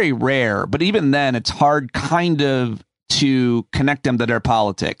 It's very rare, but even then, it's hard kind of to connect them to their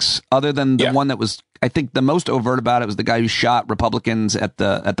politics, other than the one that was, I think, the most overt about it was the guy who shot Republicans at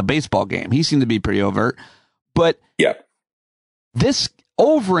the baseball game. He seemed to be pretty overt. But this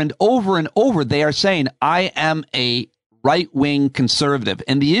over and over and over, they are saying, I am a right-wing conservative,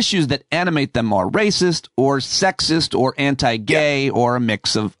 and the issues that animate them are racist or sexist or anti-gay or a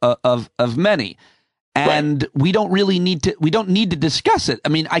mix of many. And we don't need to discuss it. I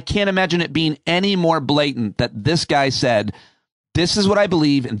mean, I can't imagine it being any more blatant that this guy said, this is what I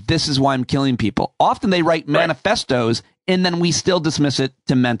believe, and this is why I'm killing people. Often they write manifestos, and then we still dismiss it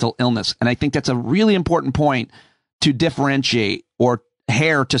to mental illness. And I think that's a really important point to differentiate, or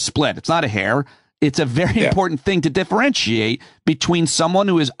hair to split. It's not a hair. It's a very important thing to differentiate between someone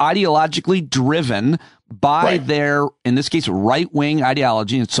who is ideologically driven by their, in this case, right-wing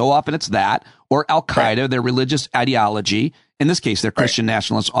ideology, and so often it's that, or Al-Qaeda, their religious ideology, in this case, they're Christian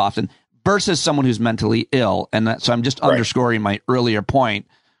nationalists often, versus someone who's mentally ill. And so I'm just underscoring my earlier point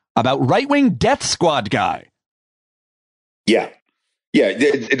about right-wing death squad guy. Yeah.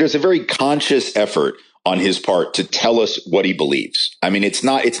 There's a very conscious effort on his part to tell us what he believes. I mean, it's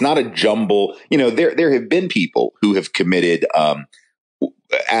not a jumble. There have been people who have committed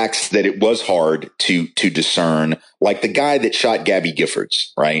acts that it was hard to discern, like the guy that shot Gabby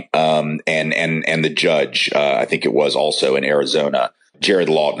Giffords, right? And the judge, I think it was also in Arizona, Jared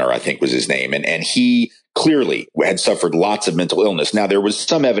Lautner, I think was his name. And he clearly had suffered lots of mental illness. Now, there was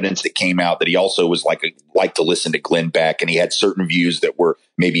some evidence that came out that he also was liked to listen to Glenn Beck, and he had certain views that were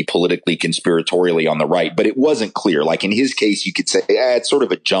maybe politically conspiratorially on the right, but it wasn't clear. Like in his case, you could say, it's sort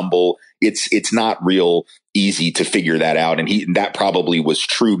of a jumble. It's not real easy to figure that out. And that probably was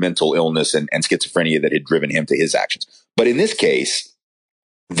true mental illness and schizophrenia that had driven him to his actions. But in this case,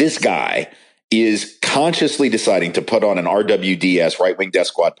 this guy is consciously deciding to put on an RWDS, right-wing death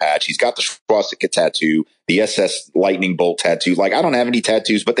squad patch. He's got the swastika tattoo, the SS lightning bolt tattoo. Like, I don't have any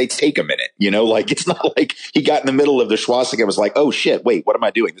tattoos, but they take a minute, like it's not like he got in the middle of the swastika and was like, oh shit, wait, what am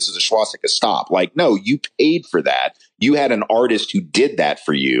I doing? This is a swastika, stop. Like, no, you paid for that. You had an artist who did that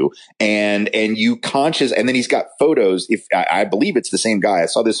for you, and you and then he's got photos. If I believe it's the same guy. I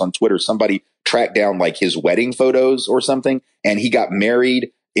saw this on Twitter. Somebody tracked down like his wedding photos or something, and he got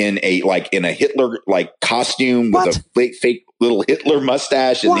married in a Hitler costume with a fake little Hitler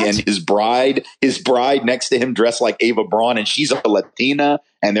mustache, and his bride next to him dressed like Ava Braun, and she's a Latina,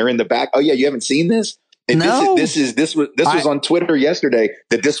 and they're in the back. Oh yeah, you haven't seen this? No. This was on Twitter yesterday,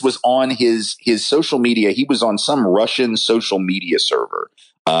 that this was on his social media. He was on some Russian social media server.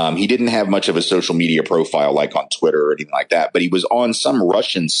 He didn't have much of a social media profile like on Twitter or anything like that, but he was on some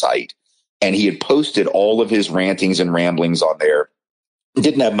Russian site, and he had posted all of his rantings and ramblings on there. It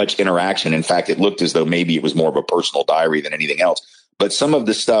didn't have much interaction. In fact, it looked as though maybe it was more of a personal diary than anything else. But some of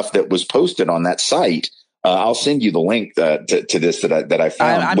the stuff that was posted on that site, I'll send you the link to this that I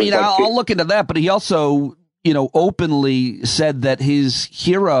found. I'll look into that. But he also, openly said that his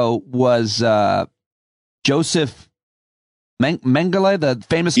hero was Joseph Mengele, the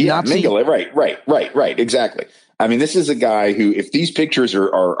famous Nazi. Mengele, right, exactly. I mean, this is a guy who, if these pictures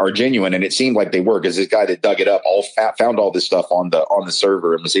are genuine, and it seemed like they were, because this guy that dug it up found all this stuff on the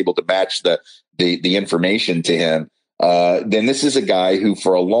server and was able to match the information to him, then this is a guy who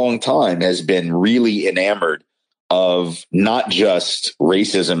for a long time has been really enamored of not just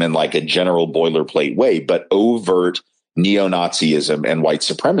racism in like a general boilerplate way, but overt neo-Nazism and white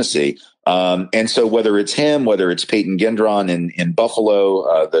supremacy. And so whether it's him, whether it's Peyton Gendron in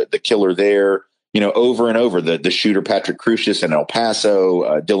Buffalo, the killer there, over and over, the shooter Patrick Crucius in El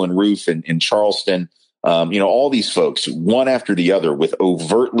Paso, Dylan Roof in Charleston, all these folks, one after the other, with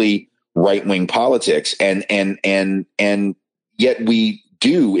overtly right-wing politics. And yet we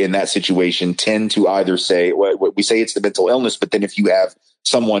do in that situation tend to either say, we say it's the mental illness, but then if you have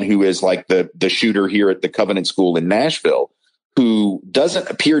someone who is like the shooter here at the Covenant School in Nashville, who doesn't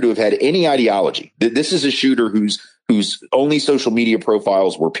appear to have had any ideology. This is a shooter whose only social media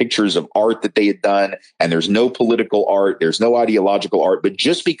profiles were pictures of art that they had done, and there's no political art, there's no ideological art. But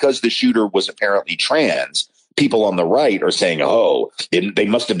just because the shooter was apparently trans, people on the right are saying, "Oh, they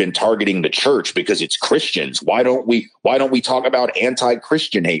must have been targeting the church because it's Christians. Why don't we talk about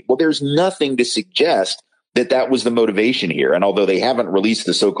anti-Christian hate?" Well, there's nothing to suggest that was the motivation here. And although they haven't released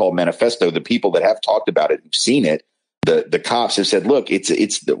the so-called manifesto, the people that have talked about it, who've seen it, the cops have said, look, it's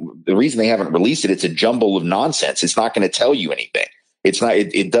the reason they haven't released it. It's a jumble of nonsense. It's not going to tell you anything.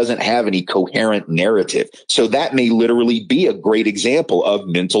 It doesn't have any coherent narrative. So that may literally be a great example of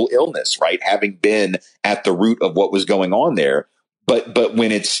mental illness, right? Having been at the root of what was going on there. But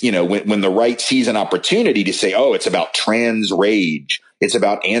when it's, when the right sees an opportunity to say, oh, it's about trans rage, it's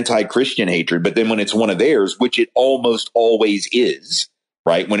about anti-Christian hatred. But then when it's one of theirs, which it almost always is,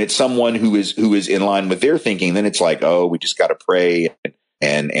 right? When it's someone who is in line with their thinking, then it's like, oh, we just got to pray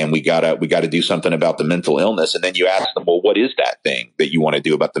and we gotta do something about the mental illness. And then you ask them, well, what is that thing that you want to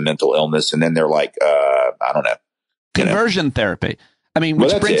do about the mental illness? And then they're like, I don't know. Conversion therapy. I mean,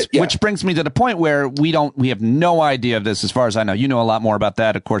 which brings me to the point where we have no idea of this, as far as I know. You know a lot more about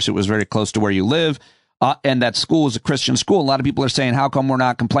that. Of course, it was very close to where you live. And that school is a Christian school. A lot of people are saying, how come we're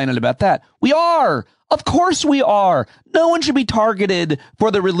not complaining about that? We are. Of course we are. No one should be targeted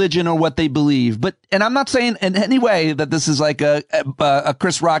for their religion or what they believe. And I'm not saying in any way that this is like a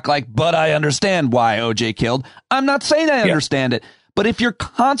Chris Rock, but I understand why OJ killed. I'm not saying I understand it. But if you're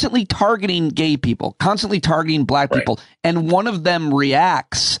constantly targeting gay people, constantly targeting black people, and one of them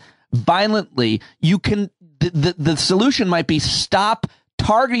reacts violently, the solution might be stop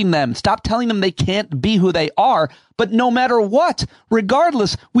targeting them, stop telling them they can't be who they are. But no matter what,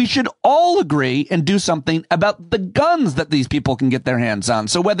 regardless, we should all agree and do something about the guns that these people can get their hands on.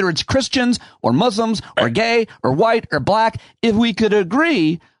 So whether it's Christians or Muslims or gay or white or black, if we could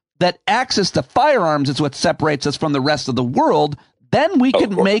agree that access to firearms is what separates us from the rest of the world, then we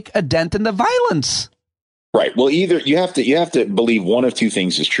could make a dent in the violence. Right. Well, either you have to believe one of two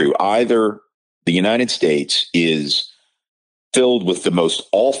things is true. Either the United States is filled with the most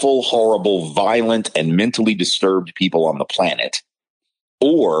awful, horrible, violent, and mentally disturbed people on the planet,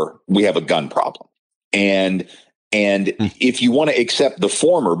 or we have a gun problem. And if you want to accept the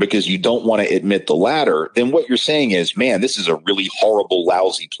former because you don't want to admit the latter, then what you're saying is, man, this is a really horrible,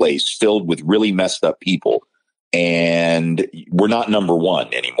 lousy place filled with really messed up people. And we're not number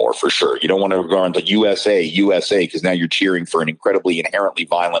one anymore, for sure. You don't want to go on to USA, because now you're cheering for an incredibly inherently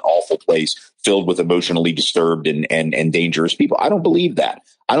violent, awful place filled with emotionally disturbed and dangerous people. I don't believe that.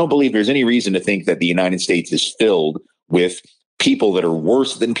 I don't believe there's any reason to think that the United States is filled with people that are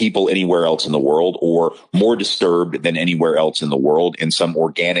worse than people anywhere else in the world, or more disturbed than anywhere else in the world in some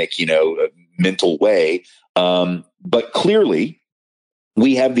organic, mental way. But clearly,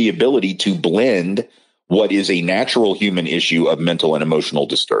 we have the ability to blend what is a natural human issue of mental and emotional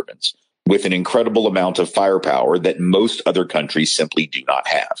disturbance with an incredible amount of firepower that most other countries simply do not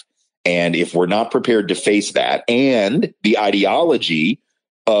have. And if we're not prepared to face that, and the ideology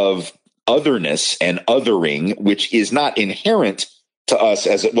of otherness and othering, which is not inherent to us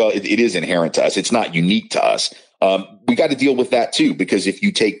it is inherent to us. It's not unique to us. We got to deal with that too, because if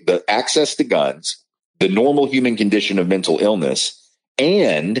you take the access to guns, the normal human condition of mental illness,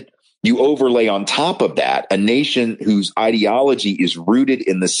 and you overlay on top of that a nation whose ideology is rooted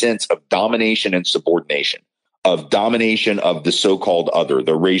in the sense of domination and subordination, of domination of the so-called other,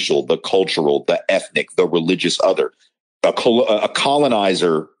 the racial, the cultural, the ethnic, the religious other, a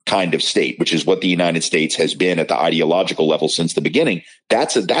colonizer kind of state, which is what the United States has been at the ideological level since the beginning.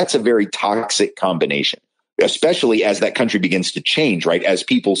 That's a very toxic combination, especially as that country begins to change, right? As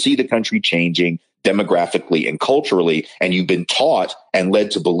people see the country changing demographically and culturally, and you've been taught and led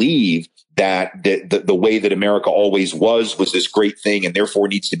to believe that the way that America always was this great thing and therefore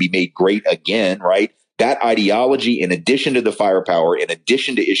needs to be made great again, right? That ideology, in addition to the firepower, in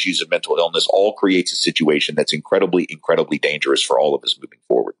addition to issues of mental illness, all creates a situation that's incredibly, incredibly dangerous for all of us moving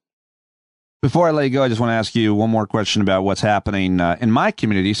forward. Before I let you go, I just want to ask you one more question about what's happening in my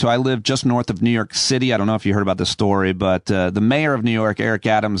community. So I live just north of New York City. I don't know if you heard about this story, but the mayor of New York, Eric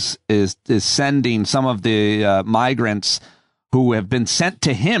Adams, is sending some of the migrants who have been sent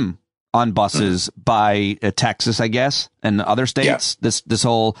to him on buses by Texas, I guess, and other states. Yeah. This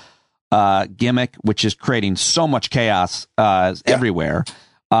whole gimmick, which is creating so much chaos everywhere.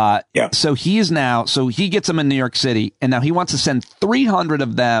 So he gets them in New York City, and now he wants to send 300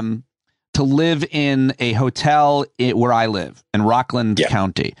 of them to live in a hotel where I live in Rockland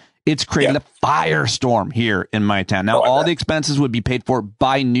County. It's created a firestorm here in my town. Now, all the expenses would be paid for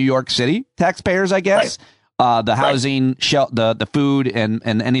by New York City taxpayers, I guess. Right. The housing, the food, and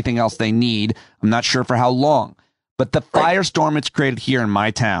anything else they need. I'm not sure for how long. But the firestorm it's created here in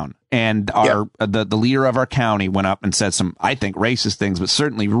my town, and the leader of our county went up and said some, I think, racist things, but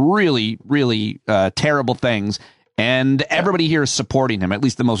certainly really, really terrible things. And everybody here is supporting him. At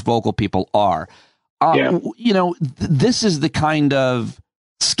least the most vocal people are. This is the kind of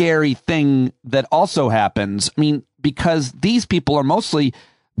scary thing that also happens. I mean, because these people are mostly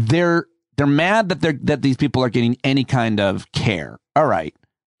they're mad that these people are getting any kind of care. All right.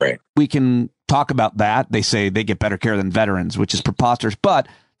 We can talk about that. They say they get better care than veterans, which is preposterous. But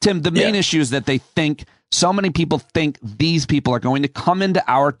Tim, the main issue is that so many people think these people are going to come into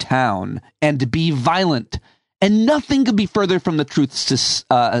our town and to be violent. And nothing could be further from the truth.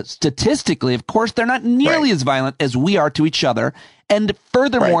 Statistically, of course, they're not nearly as violent as we are to each other. And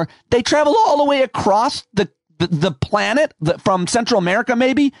furthermore, they travel all the way across the planet, from Central America,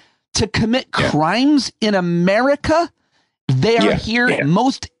 maybe, to commit crimes in America. They are here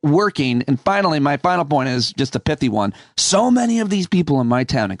most working. And finally, my final point is just a pithy one. So many of these people in my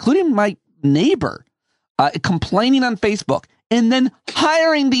town, including my neighbor, complaining on Facebook and then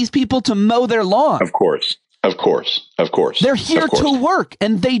hiring these people to mow their lawn. Of course. They're here to work,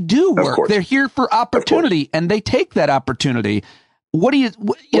 and they do work. They're here for opportunity, and they take that opportunity.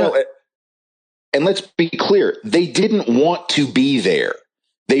 And let's be clear. They didn't want to be there.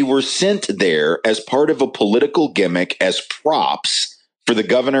 They were sent there as part of a political gimmick, as props for the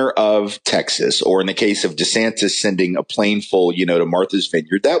governor of Texas, or in the case of DeSantis sending a plane full, to Martha's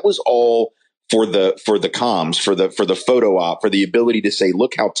Vineyard. That was all for the comms, for the photo op, for the ability to say,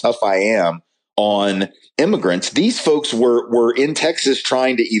 look how tough I am on immigrants. These folks were in Texas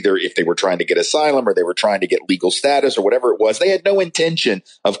trying to either, if they were trying to get asylum or they were trying to get legal status or whatever it was, they had no intention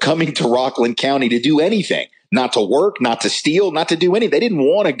of coming to Rockland County to do anything, not to work, not to steal, not to do anything. They didn't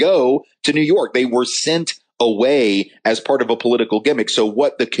want to go to New York. They were sent away as part of a political gimmick. So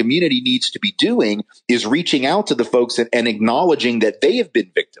what the community needs to be doing is reaching out to the folks and acknowledging that they have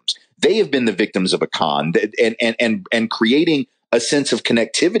been victims. They have been the victims of a con, and creating a sense of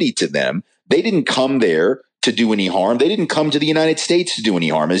connectivity to them. They didn't come there to do any harm. They didn't come to the United States to do any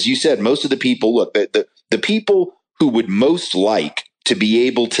harm. As you said, most of the people, the people who would most like to be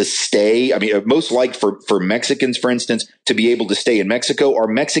able to stay. I mean, most like for Mexicans, for instance, to be able to stay in Mexico are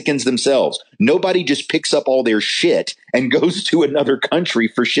Mexicans themselves. Nobody just picks up all their shit and goes to another country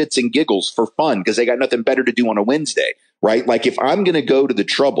for shits and giggles for fun because they got nothing better to do on a Wednesday, right? Like if I'm going to go to the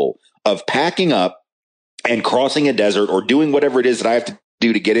trouble of packing up and crossing a desert or doing whatever it is that I have to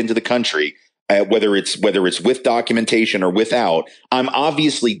do to get into the country, whether it's with documentation or without, I'm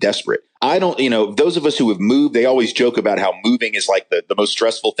obviously desperate. I don't, those of us who have moved, they always joke about how moving is like the most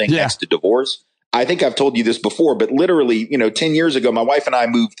stressful thing next to divorce. I think I've told you this before, but literally, 10 years ago, my wife and I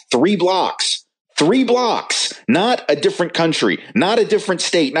moved 3 blocks, not a different country, not a different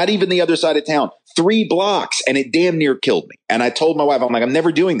state, not even the other side of town, 3 blocks. And it damn near killed me. And I told my wife, I'm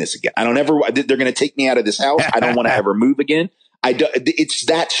never doing this again. They're going to take me out of this house. I don't want to ever move again. It's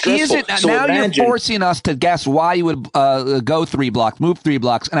that stressful. Is it, so now you're forcing us to guess why you would go 3 blocks, move 3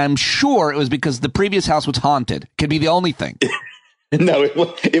 blocks, and I'm sure it was because the previous house was haunted. Could be the only thing. No, it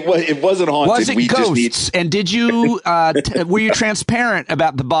wasn't haunted. Was it ghosts? And did you were you transparent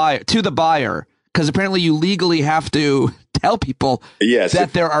about the buyer? Because apparently you legally have to tell people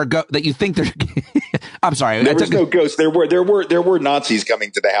that there are that you think there. I'm sorry, there was no ghosts. There were Nazis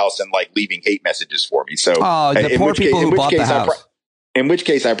coming to the house and like leaving hate messages for me. So the poor people who bought the house. In which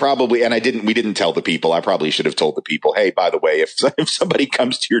case, I probably, and we didn't tell the people. I probably should have told the people, hey, by the way, if somebody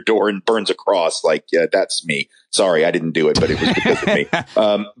comes to your door and burns a cross, that's me. Sorry, I didn't do it, but it was because of me.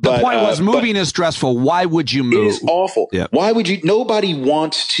 The point was moving is stressful. Why would you move? It is awful. Yep. Why would you? Nobody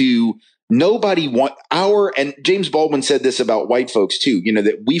and James Baldwin said this about white folks too,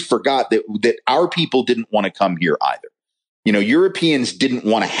 that we forgot that our people didn't want to come here either. Europeans didn't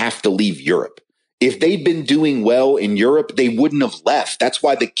want to have to leave Europe. If they'd been doing well in Europe, they wouldn't have left. That's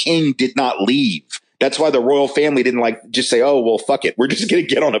why the king did not leave. That's why the royal family didn't just say, oh, well, fuck it. We're just going to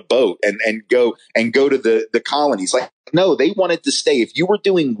get on a boat and go to the colonies. No, they wanted to stay. If you were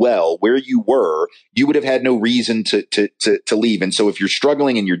doing well where you were, you would have had no reason to leave. And so if you're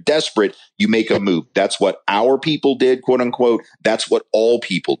struggling and you're desperate, you make a move. That's what our people did, quote unquote. That's what all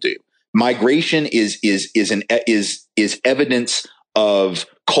people do. Migration is evidence of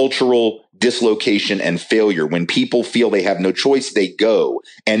cultural dislocation and failure. When people feel they have no choice, they go.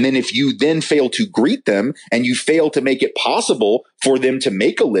 And then if you then fail to greet them and you fail to make it possible for them to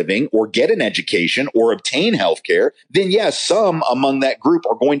make a living or get an education or obtain health care, then yes, some among that group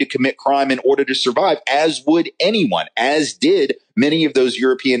are going to commit crime in order to survive, as would anyone, as did many of those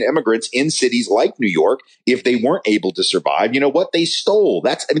European immigrants in cities like New York. If they weren't able to survive, they stole.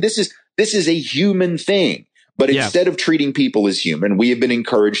 This is a human thing. But instead of treating people as human, we have been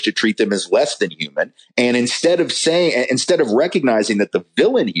encouraged to treat them as less than human. And instead of recognizing that the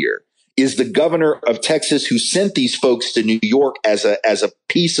villain here is the governor of Texas who sent these folks to New York as a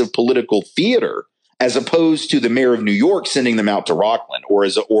piece of political theater, as opposed to the mayor of New York sending them out to Rockland, or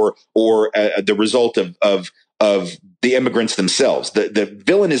the result of the immigrants themselves. The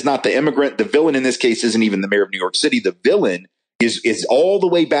villain is not the immigrant. The villain in this case isn't even the mayor of New York City. The villain is all the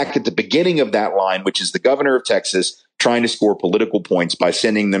way back at the beginning of that line, which is the governor of Texas trying to score political points by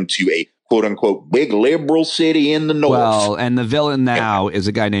sending them to a quote unquote big liberal city in the north. Well, and the villain now is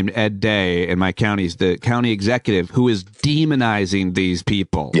a guy named Ed Day in my county. He's the county executive who is demonizing these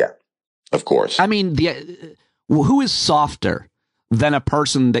people. Yeah, of course. I mean, who is softer than a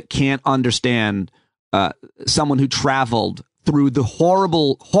person that can't understand someone who traveled through the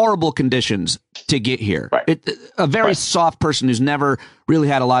horrible conditions to get here? Right. A very soft person who's never really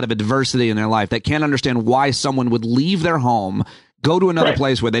had a lot of adversity in their life, that can't understand why someone would leave their home, go to another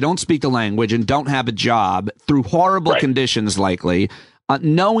place where they don't speak the language and don't have a job through horrible conditions, likely,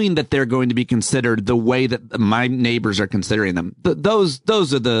 knowing that they're going to be considered the way that my neighbors are considering them. Those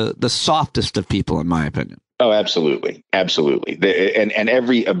are the softest of people, in my opinion. Oh, absolutely. Absolutely. And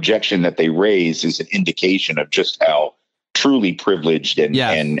every objection that they raise is an indication of just how truly privileged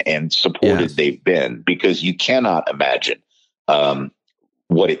and supported they've been, because you cannot imagine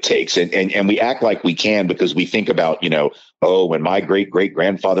what it takes. And we act like we can because we think about, when my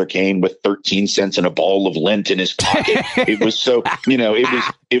great-great-grandfather came with 13 cents and a ball of lint in his pocket, it was so,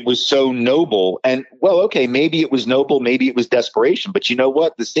 it was so noble. And well, okay, maybe it was noble, maybe it was desperation, but you know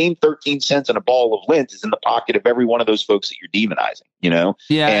what? The same 13 cents and a ball of lint is in the pocket of every one of those folks that you're demonizing,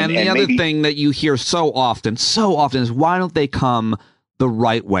 Yeah. And the other thing that you hear so often is, why don't they come the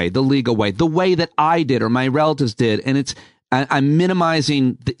right way, the legal way, the way that I did or my relatives did? And I'm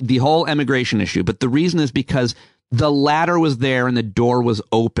minimizing the whole immigration issue, but the reason is because the ladder was there and the door was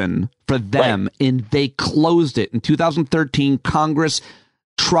open for them, and they closed it. In 2013, Congress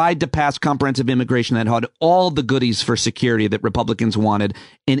tried to pass comprehensive immigration that had all the goodies for security that Republicans wanted.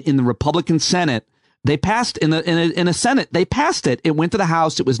 And in the Republican Senate, They passed in a Senate. They passed it. It went to the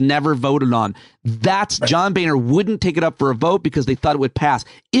House. It was never voted on. That's John Boehner wouldn't take it up for a vote because they thought it would pass.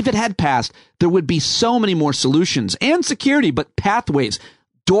 If it had passed, there would be so many more solutions and security, but pathways,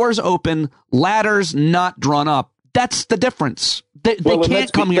 doors open, ladders not drawn up. That's the difference. They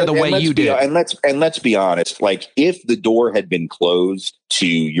can't come here the way you did. And let's be honest. Like, if the door had been closed to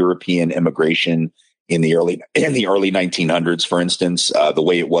European immigration in the early 1900s, for instance, the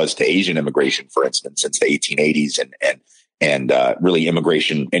way it was to Asian immigration, for instance, since the 1880s, and really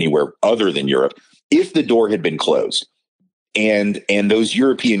immigration anywhere other than Europe, if the door had been closed and those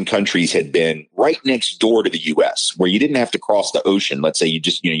European countries had been right next door to the U.S., where you didn't have to cross the ocean, let's say you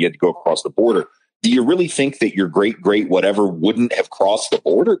had to go across the border. Do you really think that your great whatever wouldn't have crossed the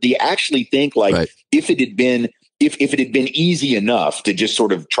border? Do you actually think, like, right, if it had been easy enough to just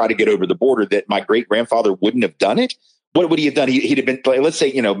sort of try to get over the border, that my great grandfather wouldn't have done it? What would he have done? He'd have been, let's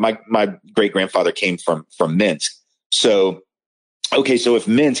say, my great grandfather came from Minsk. So if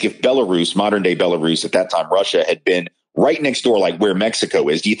Minsk, if Belarus, modern day Belarus, at that time Russia, had been right next door, like where Mexico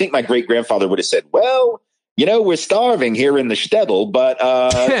is, do you think my great grandfather would have said, well, we're starving here in the shtetl,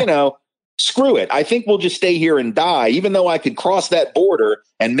 but screw it. I think we'll just stay here and die, even though I could cross that border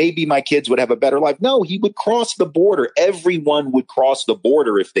and maybe my kids would have a better life. No, he would cross the border. Everyone would cross the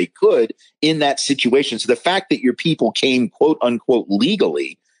border if they could in that situation. So the fact that your people came, quote unquote,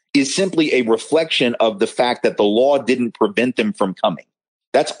 legally is simply a reflection of the fact that the law didn't prevent them from coming.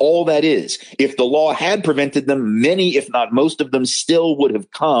 That's all that is. If the law had prevented them, many, if not most of them, still would have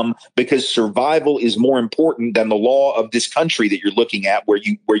come, because survival is more important than the law of this country that you're looking at, where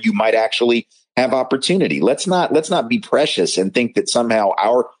you might actually have opportunity. Let's not be precious and think that somehow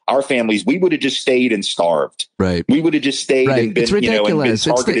our families, we would have just stayed and starved. Right. We would have just stayed and been, it's ridiculous.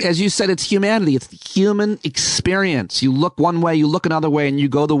 And been as you said, it's humanity. It's the human experience. You look one way, you look another way, and you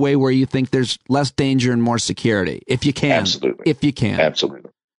go the way where you think there's less danger and more security. If you can. Absolutely. If you can. Absolutely.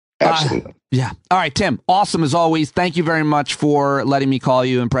 Yeah. All right, Tim. Awesome as always. Thank you very much for letting me call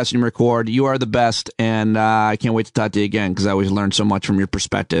you and pressing record. You are the best, and I can't wait to talk to you again, because I always learn so much from your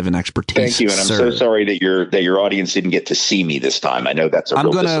perspective and expertise. Thank you, and I'm so sorry that your audience didn't get to see me this time. I know that's I'm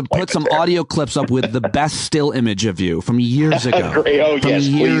going to put some audio clips up with the best still image of you from years ago. Great. Oh, yes,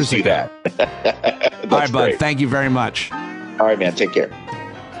 please do that. All right, bud. Thank you very much. All right, man. Take care.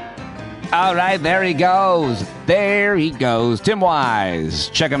 All right, there he goes. Tim Wise.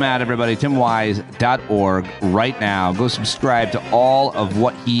 Check him out, everybody. TimWise.org right now. Go subscribe to all of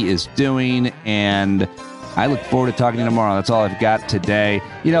what he is doing, and I look forward to talking to you tomorrow. That's all I've got today.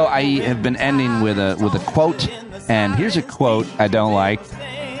 I have been ending with a quote, and here's a quote I don't like.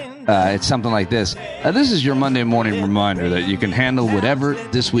 It's something like this. This is your Monday morning reminder that you can handle whatever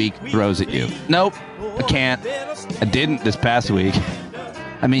this week throws at you. Nope, I can't. I didn't this past week.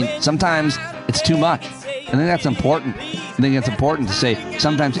 I mean, sometimes it's too much. I think that's important. I think it's important to say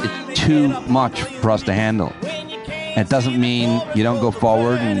sometimes it's too much for us to handle. And it doesn't mean you don't go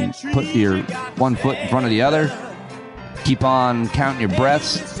forward and put your one foot in front of the other, keep on counting your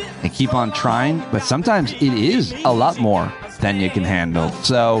breaths, and keep on trying. But sometimes it is a lot more than you can handle.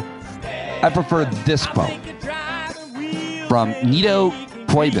 So I prefer this quote from Nito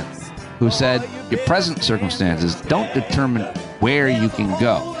Koibin, who said, your present circumstances don't determine where you can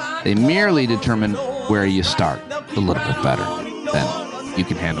go. They merely determine where you start. A little bit better. Then you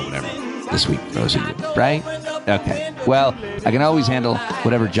can handle whatever this week throws at you. Right? Okay. Well, I can always handle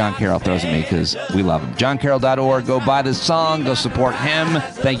whatever John Carroll throws at me, because we love him. JohnCarroll.org. Go buy this song. Go support him.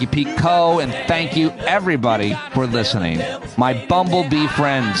 Thank you, Pete Coe. And thank you, everybody, for listening. My bumblebee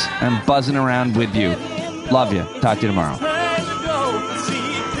friends, I'm buzzing around with you. Love you. Talk to you tomorrow.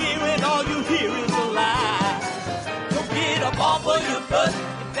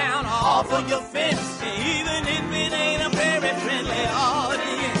 Off of your fence, even if it ain't a very friendly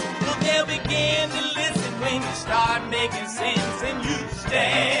audience, they'll begin to listen when you start making sense, and you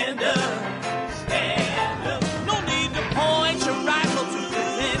stand up, stand up. No need to point your rifle to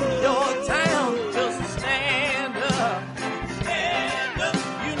defend your town, just stand up, stand up.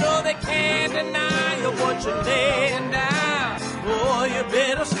 You know they can't deny you what you're laying down. Boy, you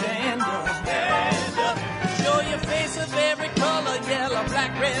better stand up, stand up. Show your face of every color, yellow,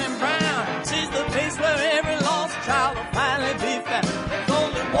 black, red, and brown. She's the place where every lost child will finally be found. There's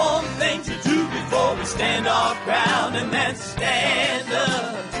only one thing to do before we stand our ground, and that's stand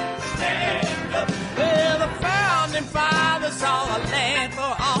up, stand up. Well, the founding fathers saw a land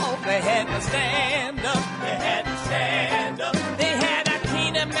for all. They had to stand up, they had to stand up. They had a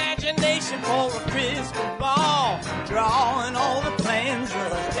keen imagination for a crystal ball, drawing all the plans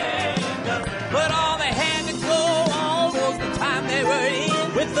of stand up. But all they had to go on was the time they were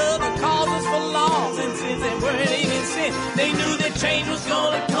in, with other causes for laws change was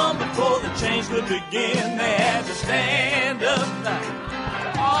gonna come before the change could begin. They had to stand up.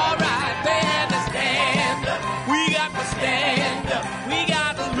 All right, they had to stand up. We got to stand up. We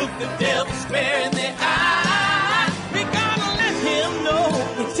got to look the devil square in the eye. We gotta let him know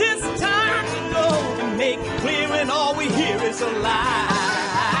it's his time to go and make it clear when all we hear is a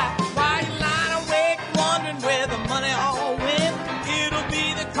lie. Why you lying awake wondering where the money all went? It'll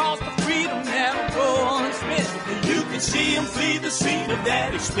be the cost of freedom that'll go unspent. You can see him flee the scene of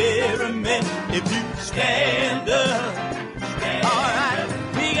that experiment if you stand up. All right,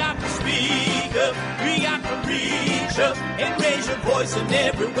 we got to speak up. We got to reach up and raise your voice in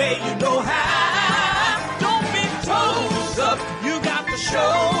every way you know how. Don't be toes up. You got to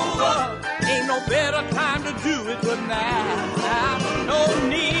show up. Ain't no better time to do it but now. No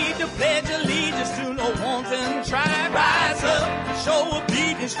need to pledge allegiance to no wanton tribe. Rise up, show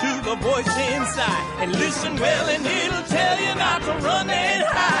obedience to the voice inside, and listen well and it'll tell you not to run and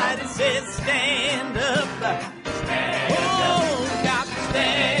hide. It says stand up.